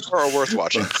 Well, 3 and 4 are worth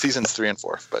watching. Seasons 3 and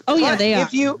 4. But they are.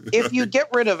 If you get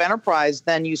rid of Enterprise,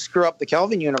 then you screw up the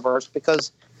Kelvin universe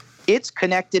because it's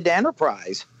connected to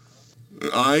Enterprise.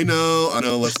 I know.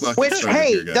 Let's not. Which,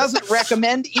 hey, doesn't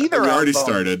recommend either. We already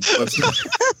started. This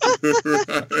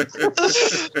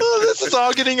is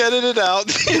all getting edited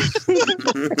out.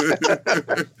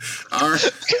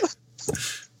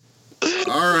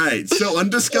 All right. So,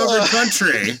 Undiscovered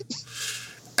Country.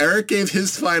 Eric gave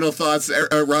his final thoughts.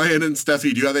 Ryan and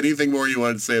Steffi, do you have anything more you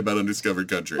wanted to say about Undiscovered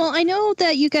Country? Well, I know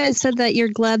that you guys said that you're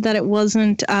glad that it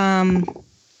wasn't.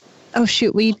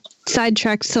 We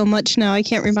sidetracked so much now. I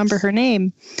can't remember her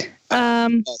name.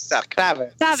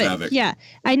 Saavik. Yeah.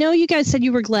 I know you guys said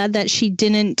you were glad that she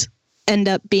didn't end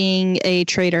up being a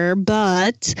traitor,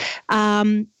 but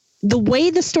the way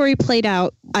the story played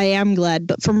out, I am glad.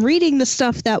 But from reading the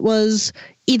stuff that was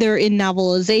either in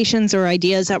novelizations or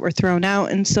ideas that were thrown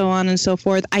out and so on and so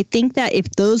forth, I think that if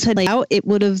those had played out, it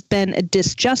would have been a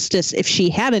disjustice if she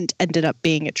hadn't ended up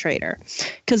being a traitor.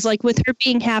 Because with her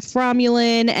being half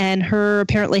Romulan and her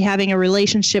apparently having a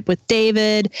relationship with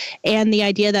David, and the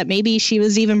idea that maybe she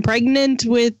was even pregnant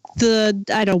with I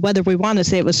don't know whether we want to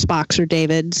say it was Spock's or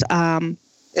David's.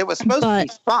 It was supposed to be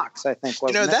Spock's, I think.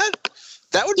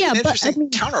 That would be an interesting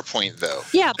counterpoint, though.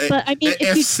 Yeah, but I mean,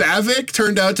 if Saavik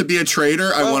turned out to be a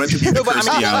traitor, I want it to be the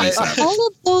Kirstie Alley Saavik. All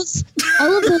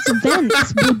of those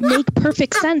events would make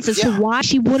perfect sense as to why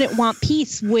she wouldn't want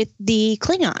peace with the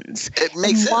Klingons. It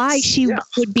makes sense. Why she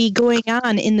would be going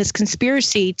on in this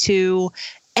conspiracy to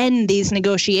end these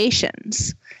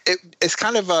negotiations. It's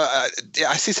kind of I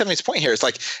see Stephanie's point here. It's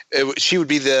like she would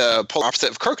be the polar opposite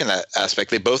of Kirk in that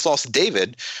aspect. They both lost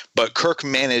David, but Kirk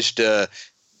managed to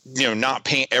not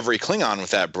paint every Klingon with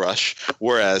that brush,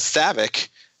 whereas Saavik,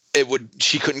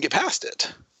 she couldn't get past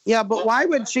it. Yeah, but why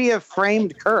would she have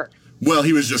framed Kirk? Well,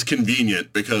 he was just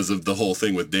convenient because of the whole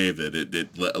thing with David.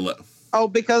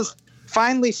 Because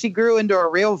finally she grew into a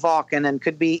real Vulcan and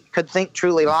could think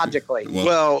truly logically.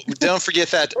 Well, don't forget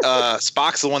that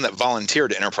Spock's the one that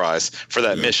volunteered to Enterprise for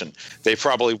that mission. They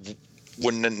probably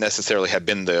wouldn't necessarily have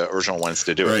been the original ones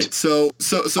to do it. Right. So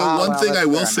one thing I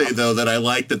will say, though, that I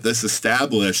like that this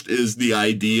established is the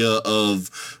idea of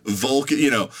Vulcan.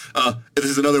 This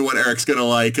is another one Eric's going to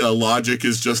like. Logic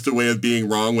is just a way of being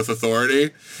wrong with authority,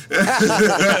 which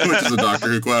is a Doctor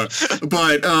Who quote.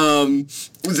 But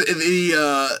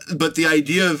the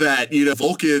idea that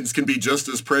Vulcans can be just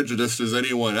as prejudiced as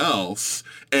anyone else,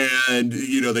 and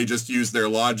they just use their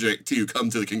logic to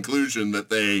come to the conclusion that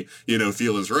they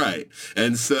feel is right.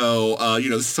 And so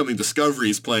this is something Discovery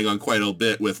is playing on quite a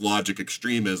bit with logic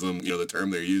extremism, the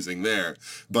term they're using there.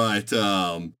 But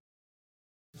yeah,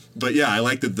 I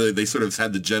like that they sort of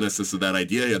had the genesis of that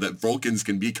idea that Vulcans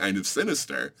can be kind of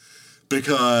sinister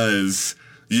because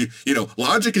You know,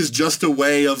 logic is just a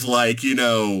way of like, you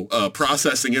know,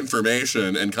 processing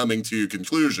information and coming to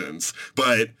conclusions.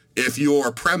 But if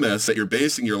your premise that you're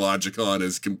basing your logic on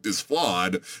is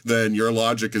flawed, then your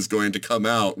logic is going to come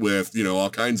out with, you know, all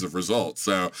kinds of results.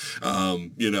 So,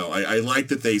 you know, I like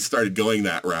that they started going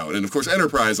that route. And of course,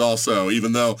 Enterprise also,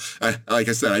 even though, like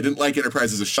I said, I didn't like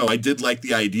Enterprise as a show, I did like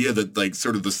the idea that like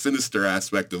sort of the sinister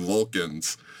aspect of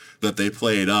Vulcans that they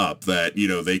played up, that, you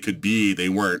know, they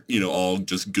weren't, you know, all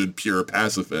just good, pure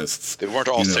pacifists. They weren't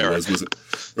all was an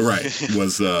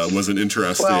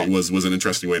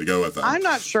interesting way to go with that. I'm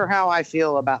not sure how I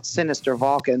feel about sinister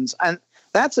Vulcans, and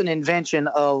that's an invention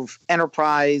of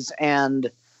Enterprise and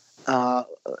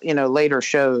you know, later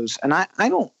shows. And I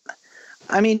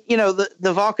mean, you know,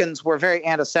 the Vulcans were very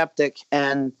antiseptic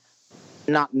and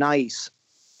not nice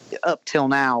up till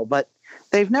now, but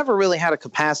they've never really had a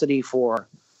capacity for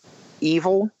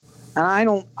evil, and I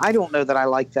don't know that I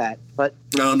like that. But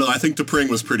no, I think T'Pring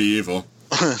was pretty evil.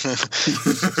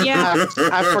 Yeah,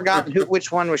 I've forgotten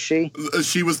which one was she.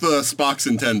 She was the Spock's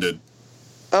intended.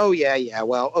 Oh yeah.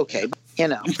 Well, okay, you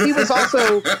know,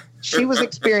 she was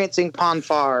experiencing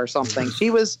Ponfar or something. She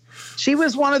was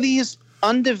one of these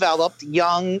undeveloped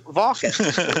young Vulcans,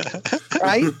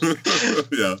 right?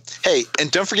 Yeah. Hey,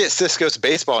 and don't forget Sisko's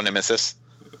baseball nemesis.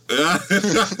 Yes.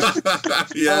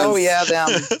 Oh yeah, them.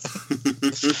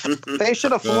 They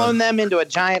should have flown them into a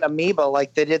giant amoeba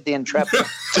like they did the Intrepid.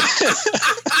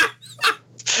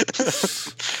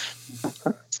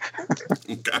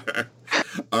 Okay.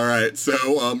 All right. So,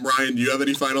 Ryan, do you have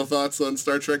any final thoughts on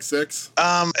Star Trek VI?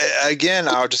 Again,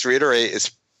 I'll just reiterate,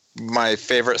 it's my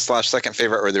favorite / second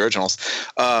favorite or the originals.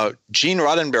 Gene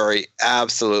Roddenberry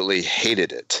absolutely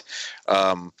hated it.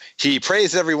 He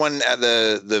praised everyone at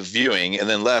the viewing and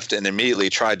then left and immediately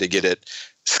tried to get it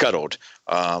scuttled.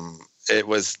 He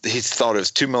thought it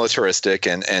was too militaristic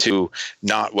and too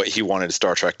not what he wanted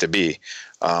Star Trek to be.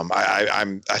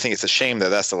 I think it's a shame that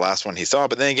that's the last one he saw.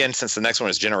 But then again, since the next one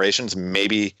is Generations,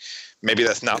 maybe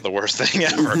that's not the worst thing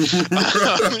ever.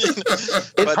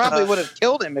 It probably would have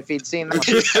killed him if he'd seen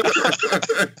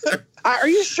that. Are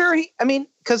you sure?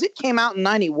 Because it came out in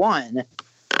 91.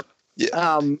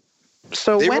 Yeah.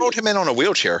 So they rolled him in on a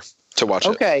wheelchair to watch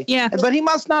it. Okay. Yeah. But he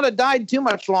must not have died too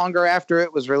much longer after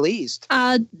it was released.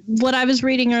 what I was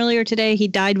reading earlier today, he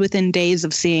died within days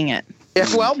of seeing it. Yeah,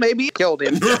 well, maybe it killed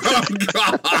him. Oh,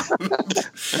 God.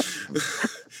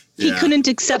 He couldn't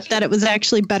accept that it was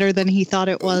actually better than he thought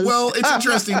it was. Well, it's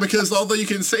interesting because although you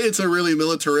can say it's a really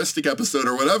militaristic episode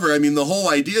or whatever, I mean, the whole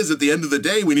idea is at the end of the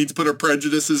day, we need to put our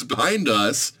prejudices behind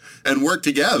us and work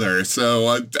together. So,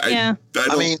 I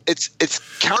mean, it's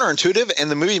counterintuitive,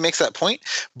 and the movie makes that point.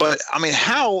 But, I mean,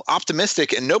 how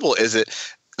optimistic and noble is it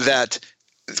that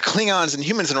Klingons and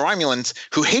humans and Romulans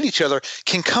who hate each other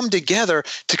can come together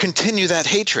to continue that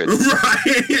hatred? Right.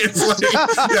 It's like,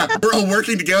 we're all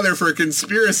working together for a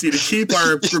conspiracy to keep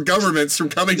our governments from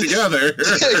coming together.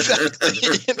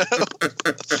 Exactly.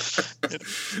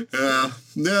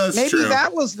 That's Maybe true.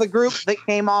 that was the group that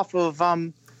came off of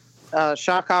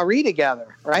Shakari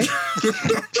together, right?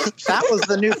 That was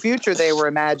the new future they were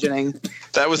imagining.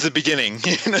 That was the beginning.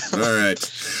 All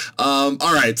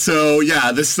right. So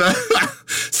yeah, this.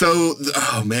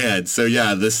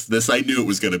 This I knew it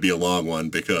was going to be a long one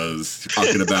because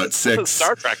talking about 6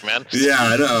 Star Trek, man. Yeah,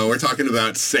 I know. We're talking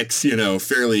about 6,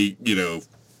 fairly,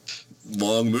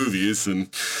 long movies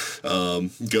and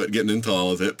getting into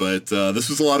all of it. But this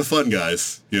was a lot of fun,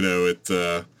 guys.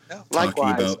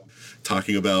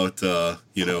 Talking about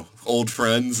old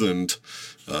friends and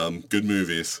good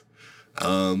movies.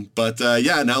 Now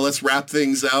let's wrap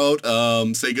things out,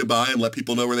 say goodbye and let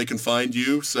people know where they can find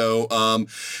you. So,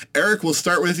 Eric, we'll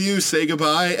start with you. Say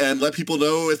goodbye and let people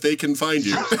know if they can find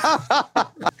you.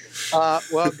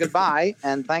 Well, goodbye,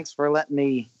 and thanks for letting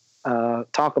me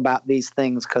talk about these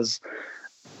things, because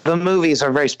the movies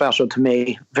are very special to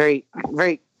me, very,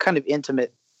 very kind of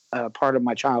intimate part of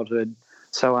my childhood.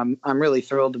 So I'm really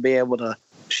thrilled to be able to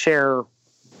share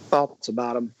thoughts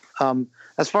about them.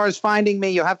 As far as finding me,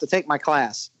 you'll have to take my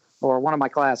class or one of my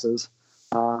classes.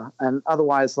 And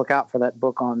otherwise, look out for that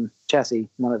book on Jesse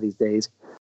one of these days.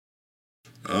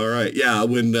 All right. Yeah,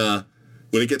 when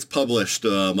it gets published,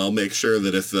 I'll make sure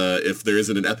that if there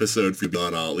isn't an episode for you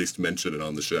on, I'll at least mention it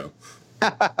on the show.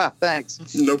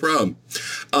 Thanks. No problem.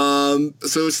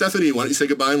 So, Stephanie, why don't you say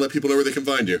goodbye and let people know where they can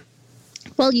find you?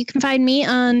 Well, you can find me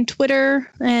on Twitter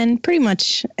and pretty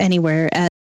much anywhere as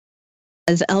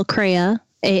Alkrea,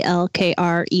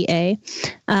 Alkrea.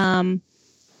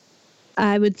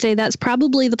 I would say that's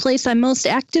probably the place I'm most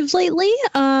active lately.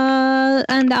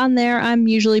 And on there, I'm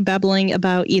usually babbling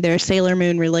about either Sailor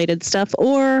Moon related stuff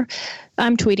or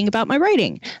I'm tweeting about my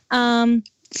writing.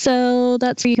 So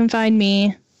that's where you can find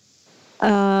me.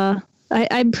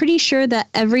 I'm pretty sure that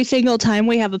every single time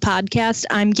we have a podcast,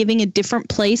 I'm giving a different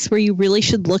place where you really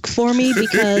should look for me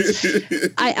because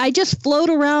I just float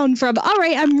around from, all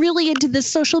right, I'm really into this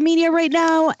social media right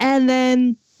now. And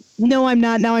then, no, I'm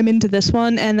not. Now I'm into this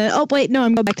one. And then, oh, wait, no,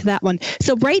 I'm going back to that one.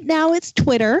 So right now it's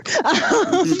Twitter.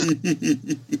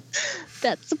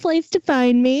 That's the place to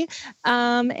find me.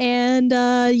 And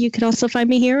you can also find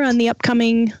me here on the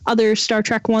upcoming other Star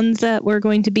Trek ones that we're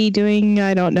going to be doing.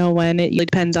 I don't know when. It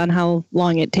depends on how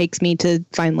long it takes me to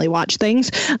finally watch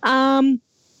things. Yeah,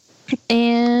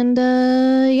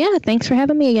 thanks for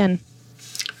having me again.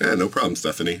 Yeah, no problem,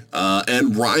 Stephanie.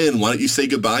 And Ryan, why don't you say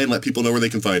goodbye and let people know where they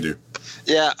can find you?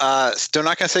 Yeah, still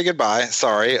not going to say goodbye.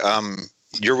 Sorry.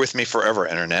 You're with me forever,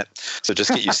 Internet. So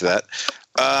just get used to that.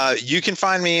 You can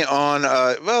find me on,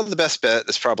 the best bet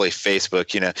is probably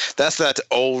Facebook. You know, that's that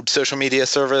old social media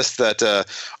service that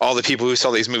all the people who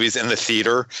saw these movies in the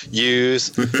theater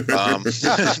use. Not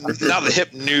the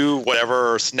hip new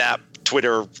whatever Snap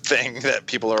Twitter thing that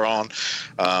people are on.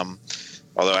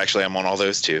 Although actually I'm on all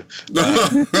those too.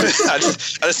 I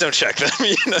just don't check them.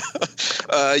 You know,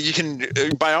 you can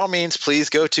by all means please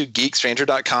go to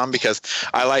geekstranger.com because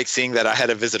I like seeing that I had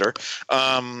a visitor.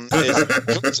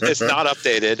 It's not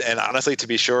updated, and honestly, to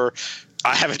be sure,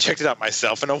 I haven't checked it out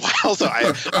myself in a while, so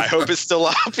I hope it's still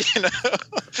up. You know,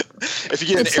 if you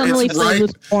get it's suddenly filled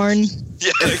with porn.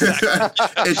 Yeah,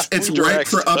 exactly. it's ripe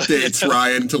for updates,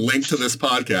 Ryan, to link to this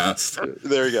podcast.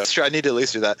 There you go. Sure, I need to at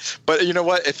least do that. But you know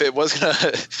what? If it was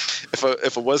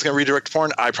gonna redirect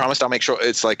porn, I promised I'll make sure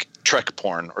it's like Trek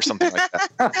porn or something like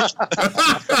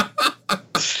that.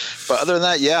 But other than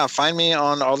that, yeah, find me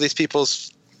on all these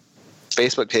people's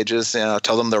Facebook pages and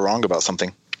tell them they're wrong about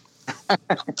something.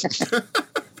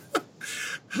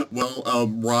 Well,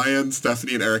 Ryan,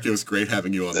 Stephanie, and Eric, it was great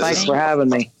having you on this. Thanks for having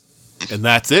me. And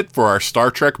that's it for our Star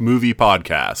Trek movie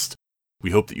podcast. We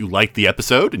hope that you liked the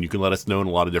episode, and you can let us know in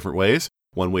a lot of different ways.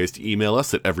 One way is to email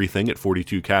us at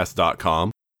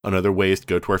everything@42cast.com. Another way is to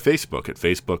go to our Facebook at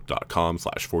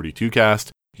facebook.com/42cast.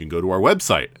 You can go to our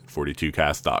website,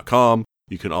 42cast.com.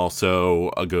 You can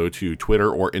also go to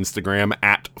Twitter or Instagram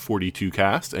at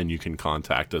 42cast, and you can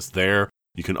contact us there.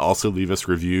 You can also leave us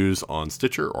reviews on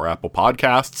Stitcher or Apple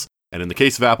Podcasts. And in the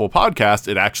case of Apple Podcasts,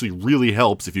 it actually really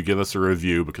helps if you give us a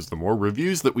review, because the more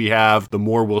reviews that we have, the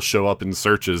more will show up in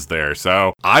searches there.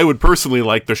 So I would personally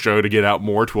like the show to get out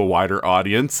more to a wider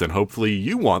audience, and hopefully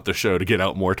you want the show to get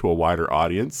out more to a wider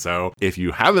audience. So if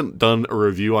you haven't done a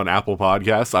review on Apple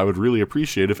Podcasts, I would really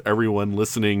appreciate if everyone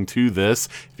listening to this,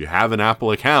 if you have an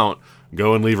Apple account,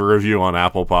 go and leave a review on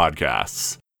Apple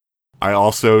Podcasts. I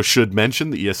also should mention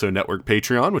the ESO Network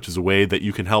Patreon, which is a way that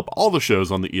you can help all the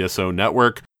shows on the ESO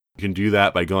Network. You can do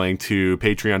that by going to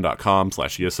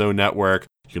patreon.com/ESO Network.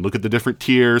 You can look at the different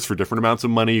tiers for different amounts of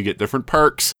money. You get different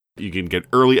perks. You can get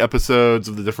early episodes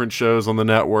of the different shows on the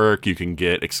network. You can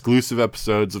get exclusive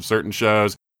episodes of certain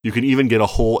shows. You can even get a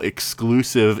whole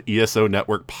exclusive ESO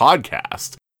Network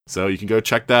podcast. So you can go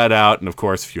check that out. And of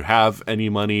course, if you have any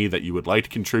money that you would like to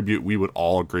contribute, we would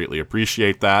all greatly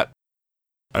appreciate that.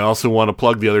 I also want to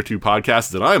plug the other two podcasts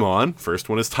that I'm on. First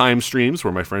one is Time Streams,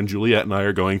 where my friend Juliet and I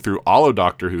are going through all of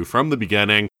Doctor Who from the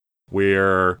beginning.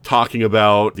 We're talking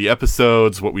about the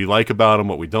episodes, what we like about them,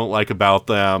 what we don't like about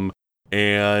them.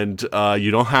 And you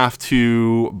don't have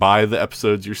to buy the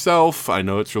episodes yourself. I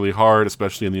know it's really hard,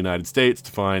 especially in the United States,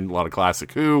 to find a lot of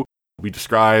classic Who. We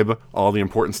describe all the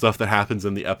important stuff that happens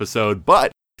in the episode.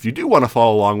 But if you do want to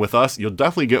follow along with us, you'll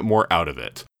definitely get more out of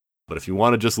it. But if you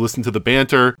want to just listen to the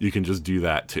banter, you can just do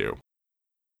that too.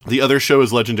 The other show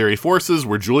is Legendary Forces,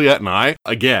 where Juliet and I,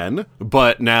 again,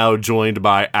 but now joined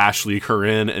by Ashley,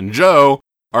 Corinne, and Joe,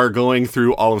 are going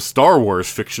through all of Star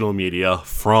Wars fictional media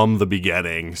from the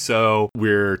beginning. So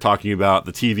we're talking about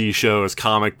the TV shows,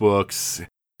 comic books,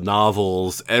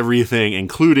 novels, everything,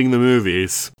 including the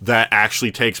movies, that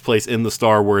actually takes place in the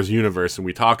Star Wars universe. And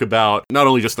we talk about not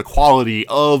only just the quality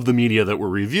of the media that we're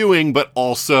reviewing, but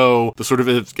also the sort of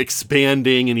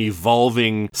expanding and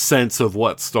evolving sense of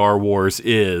what Star Wars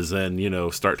is. And, you know,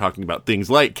 start talking about things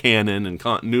like canon and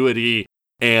continuity,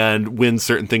 and when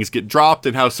certain things get dropped,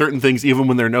 and how certain things, even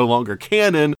when they're no longer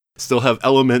canon, still have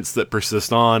elements that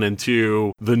persist on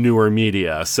into the newer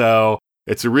media. So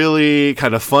it's a really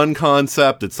kind of fun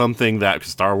concept. It's something that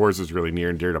Star Wars is really near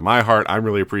and dear to my heart. I'm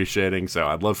really appreciating, so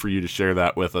I'd love for you to share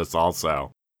that with us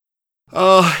also.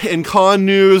 In con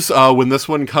news, when this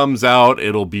one comes out,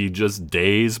 it'll be just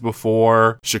days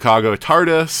before Chicago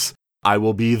TARDIS. I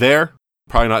will be there.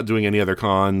 Probably not doing any other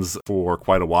cons for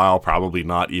quite a while, probably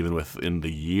not even within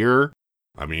the year.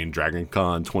 I mean, Dragon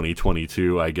Con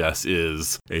 2022, I guess,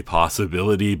 is a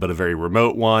possibility, but a very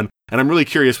remote one. And I'm really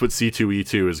curious what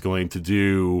C2E2 is going to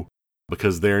do,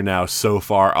 because they're now so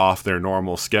far off their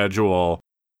normal schedule.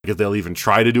 If they'll even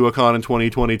try to do a con in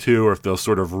 2022, or if they'll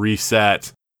sort of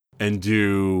reset and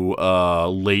do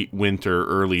late winter,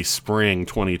 early spring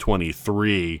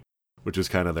 2023, which is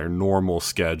kind of their normal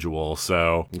schedule.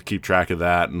 So we'll keep track of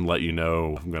that and let you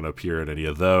know if I'm going to appear at any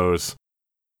of those.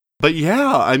 But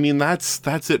yeah, I mean,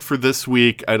 that's it for this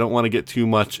week. I don't want to get too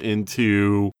much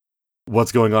into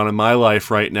what's going on in my life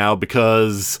right now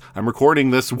because I'm recording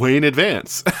this way in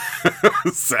advance.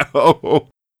 So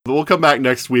we'll come back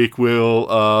next week. We'll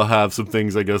have some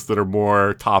things, I guess, that are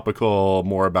more topical,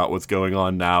 more about what's going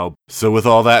on now. So with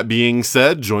all that being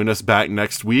said, join us back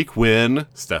next week when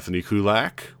Stephanie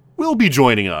Kulak will be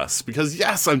joining us. Because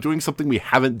yes, I'm doing something we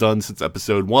haven't done since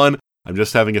episode 1. I'm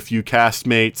just having a few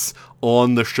castmates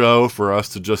on the show for us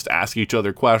to just ask each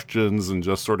other questions and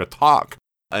just sort of talk.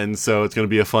 And so it's going to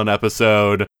be a fun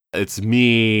episode. It's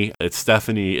me, it's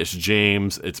Stephanie, it's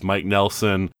James, it's Mike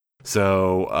Nelson.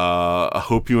 So I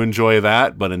hope you enjoy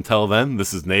that. But until then,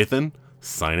 this is Nathan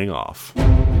signing off.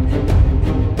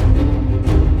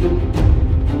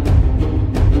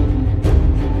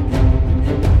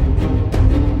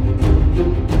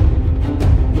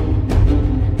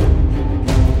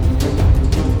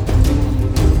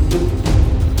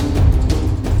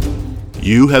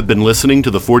 You have been listening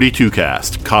to the 42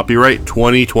 Cast, copyright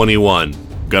 2021.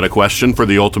 Got a question for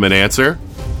the ultimate answer?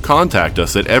 Contact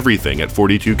us at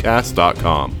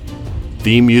everything@42cast.com.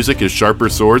 Theme music is Sharper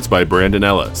Swords by Brandon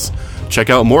Ellis.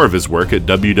 Check out more of his work at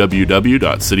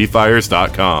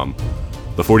www.cityfires.com.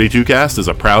 The 42 Cast is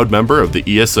a proud member of the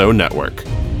ESO Network.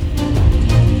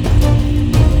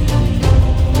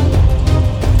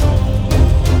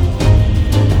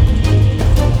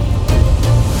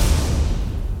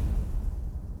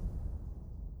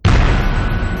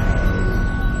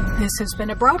 This has been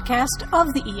a broadcast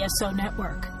of the ESO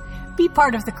Network. Be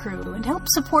part of the crew and help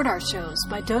support our shows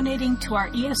by donating to our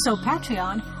ESO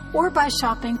Patreon or by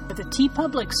shopping at the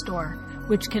TeePublic store,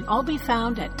 which can all be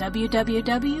found at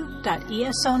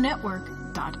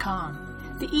www.esonetwork.com.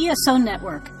 The ESO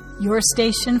Network, your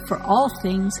station for all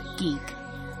things geek.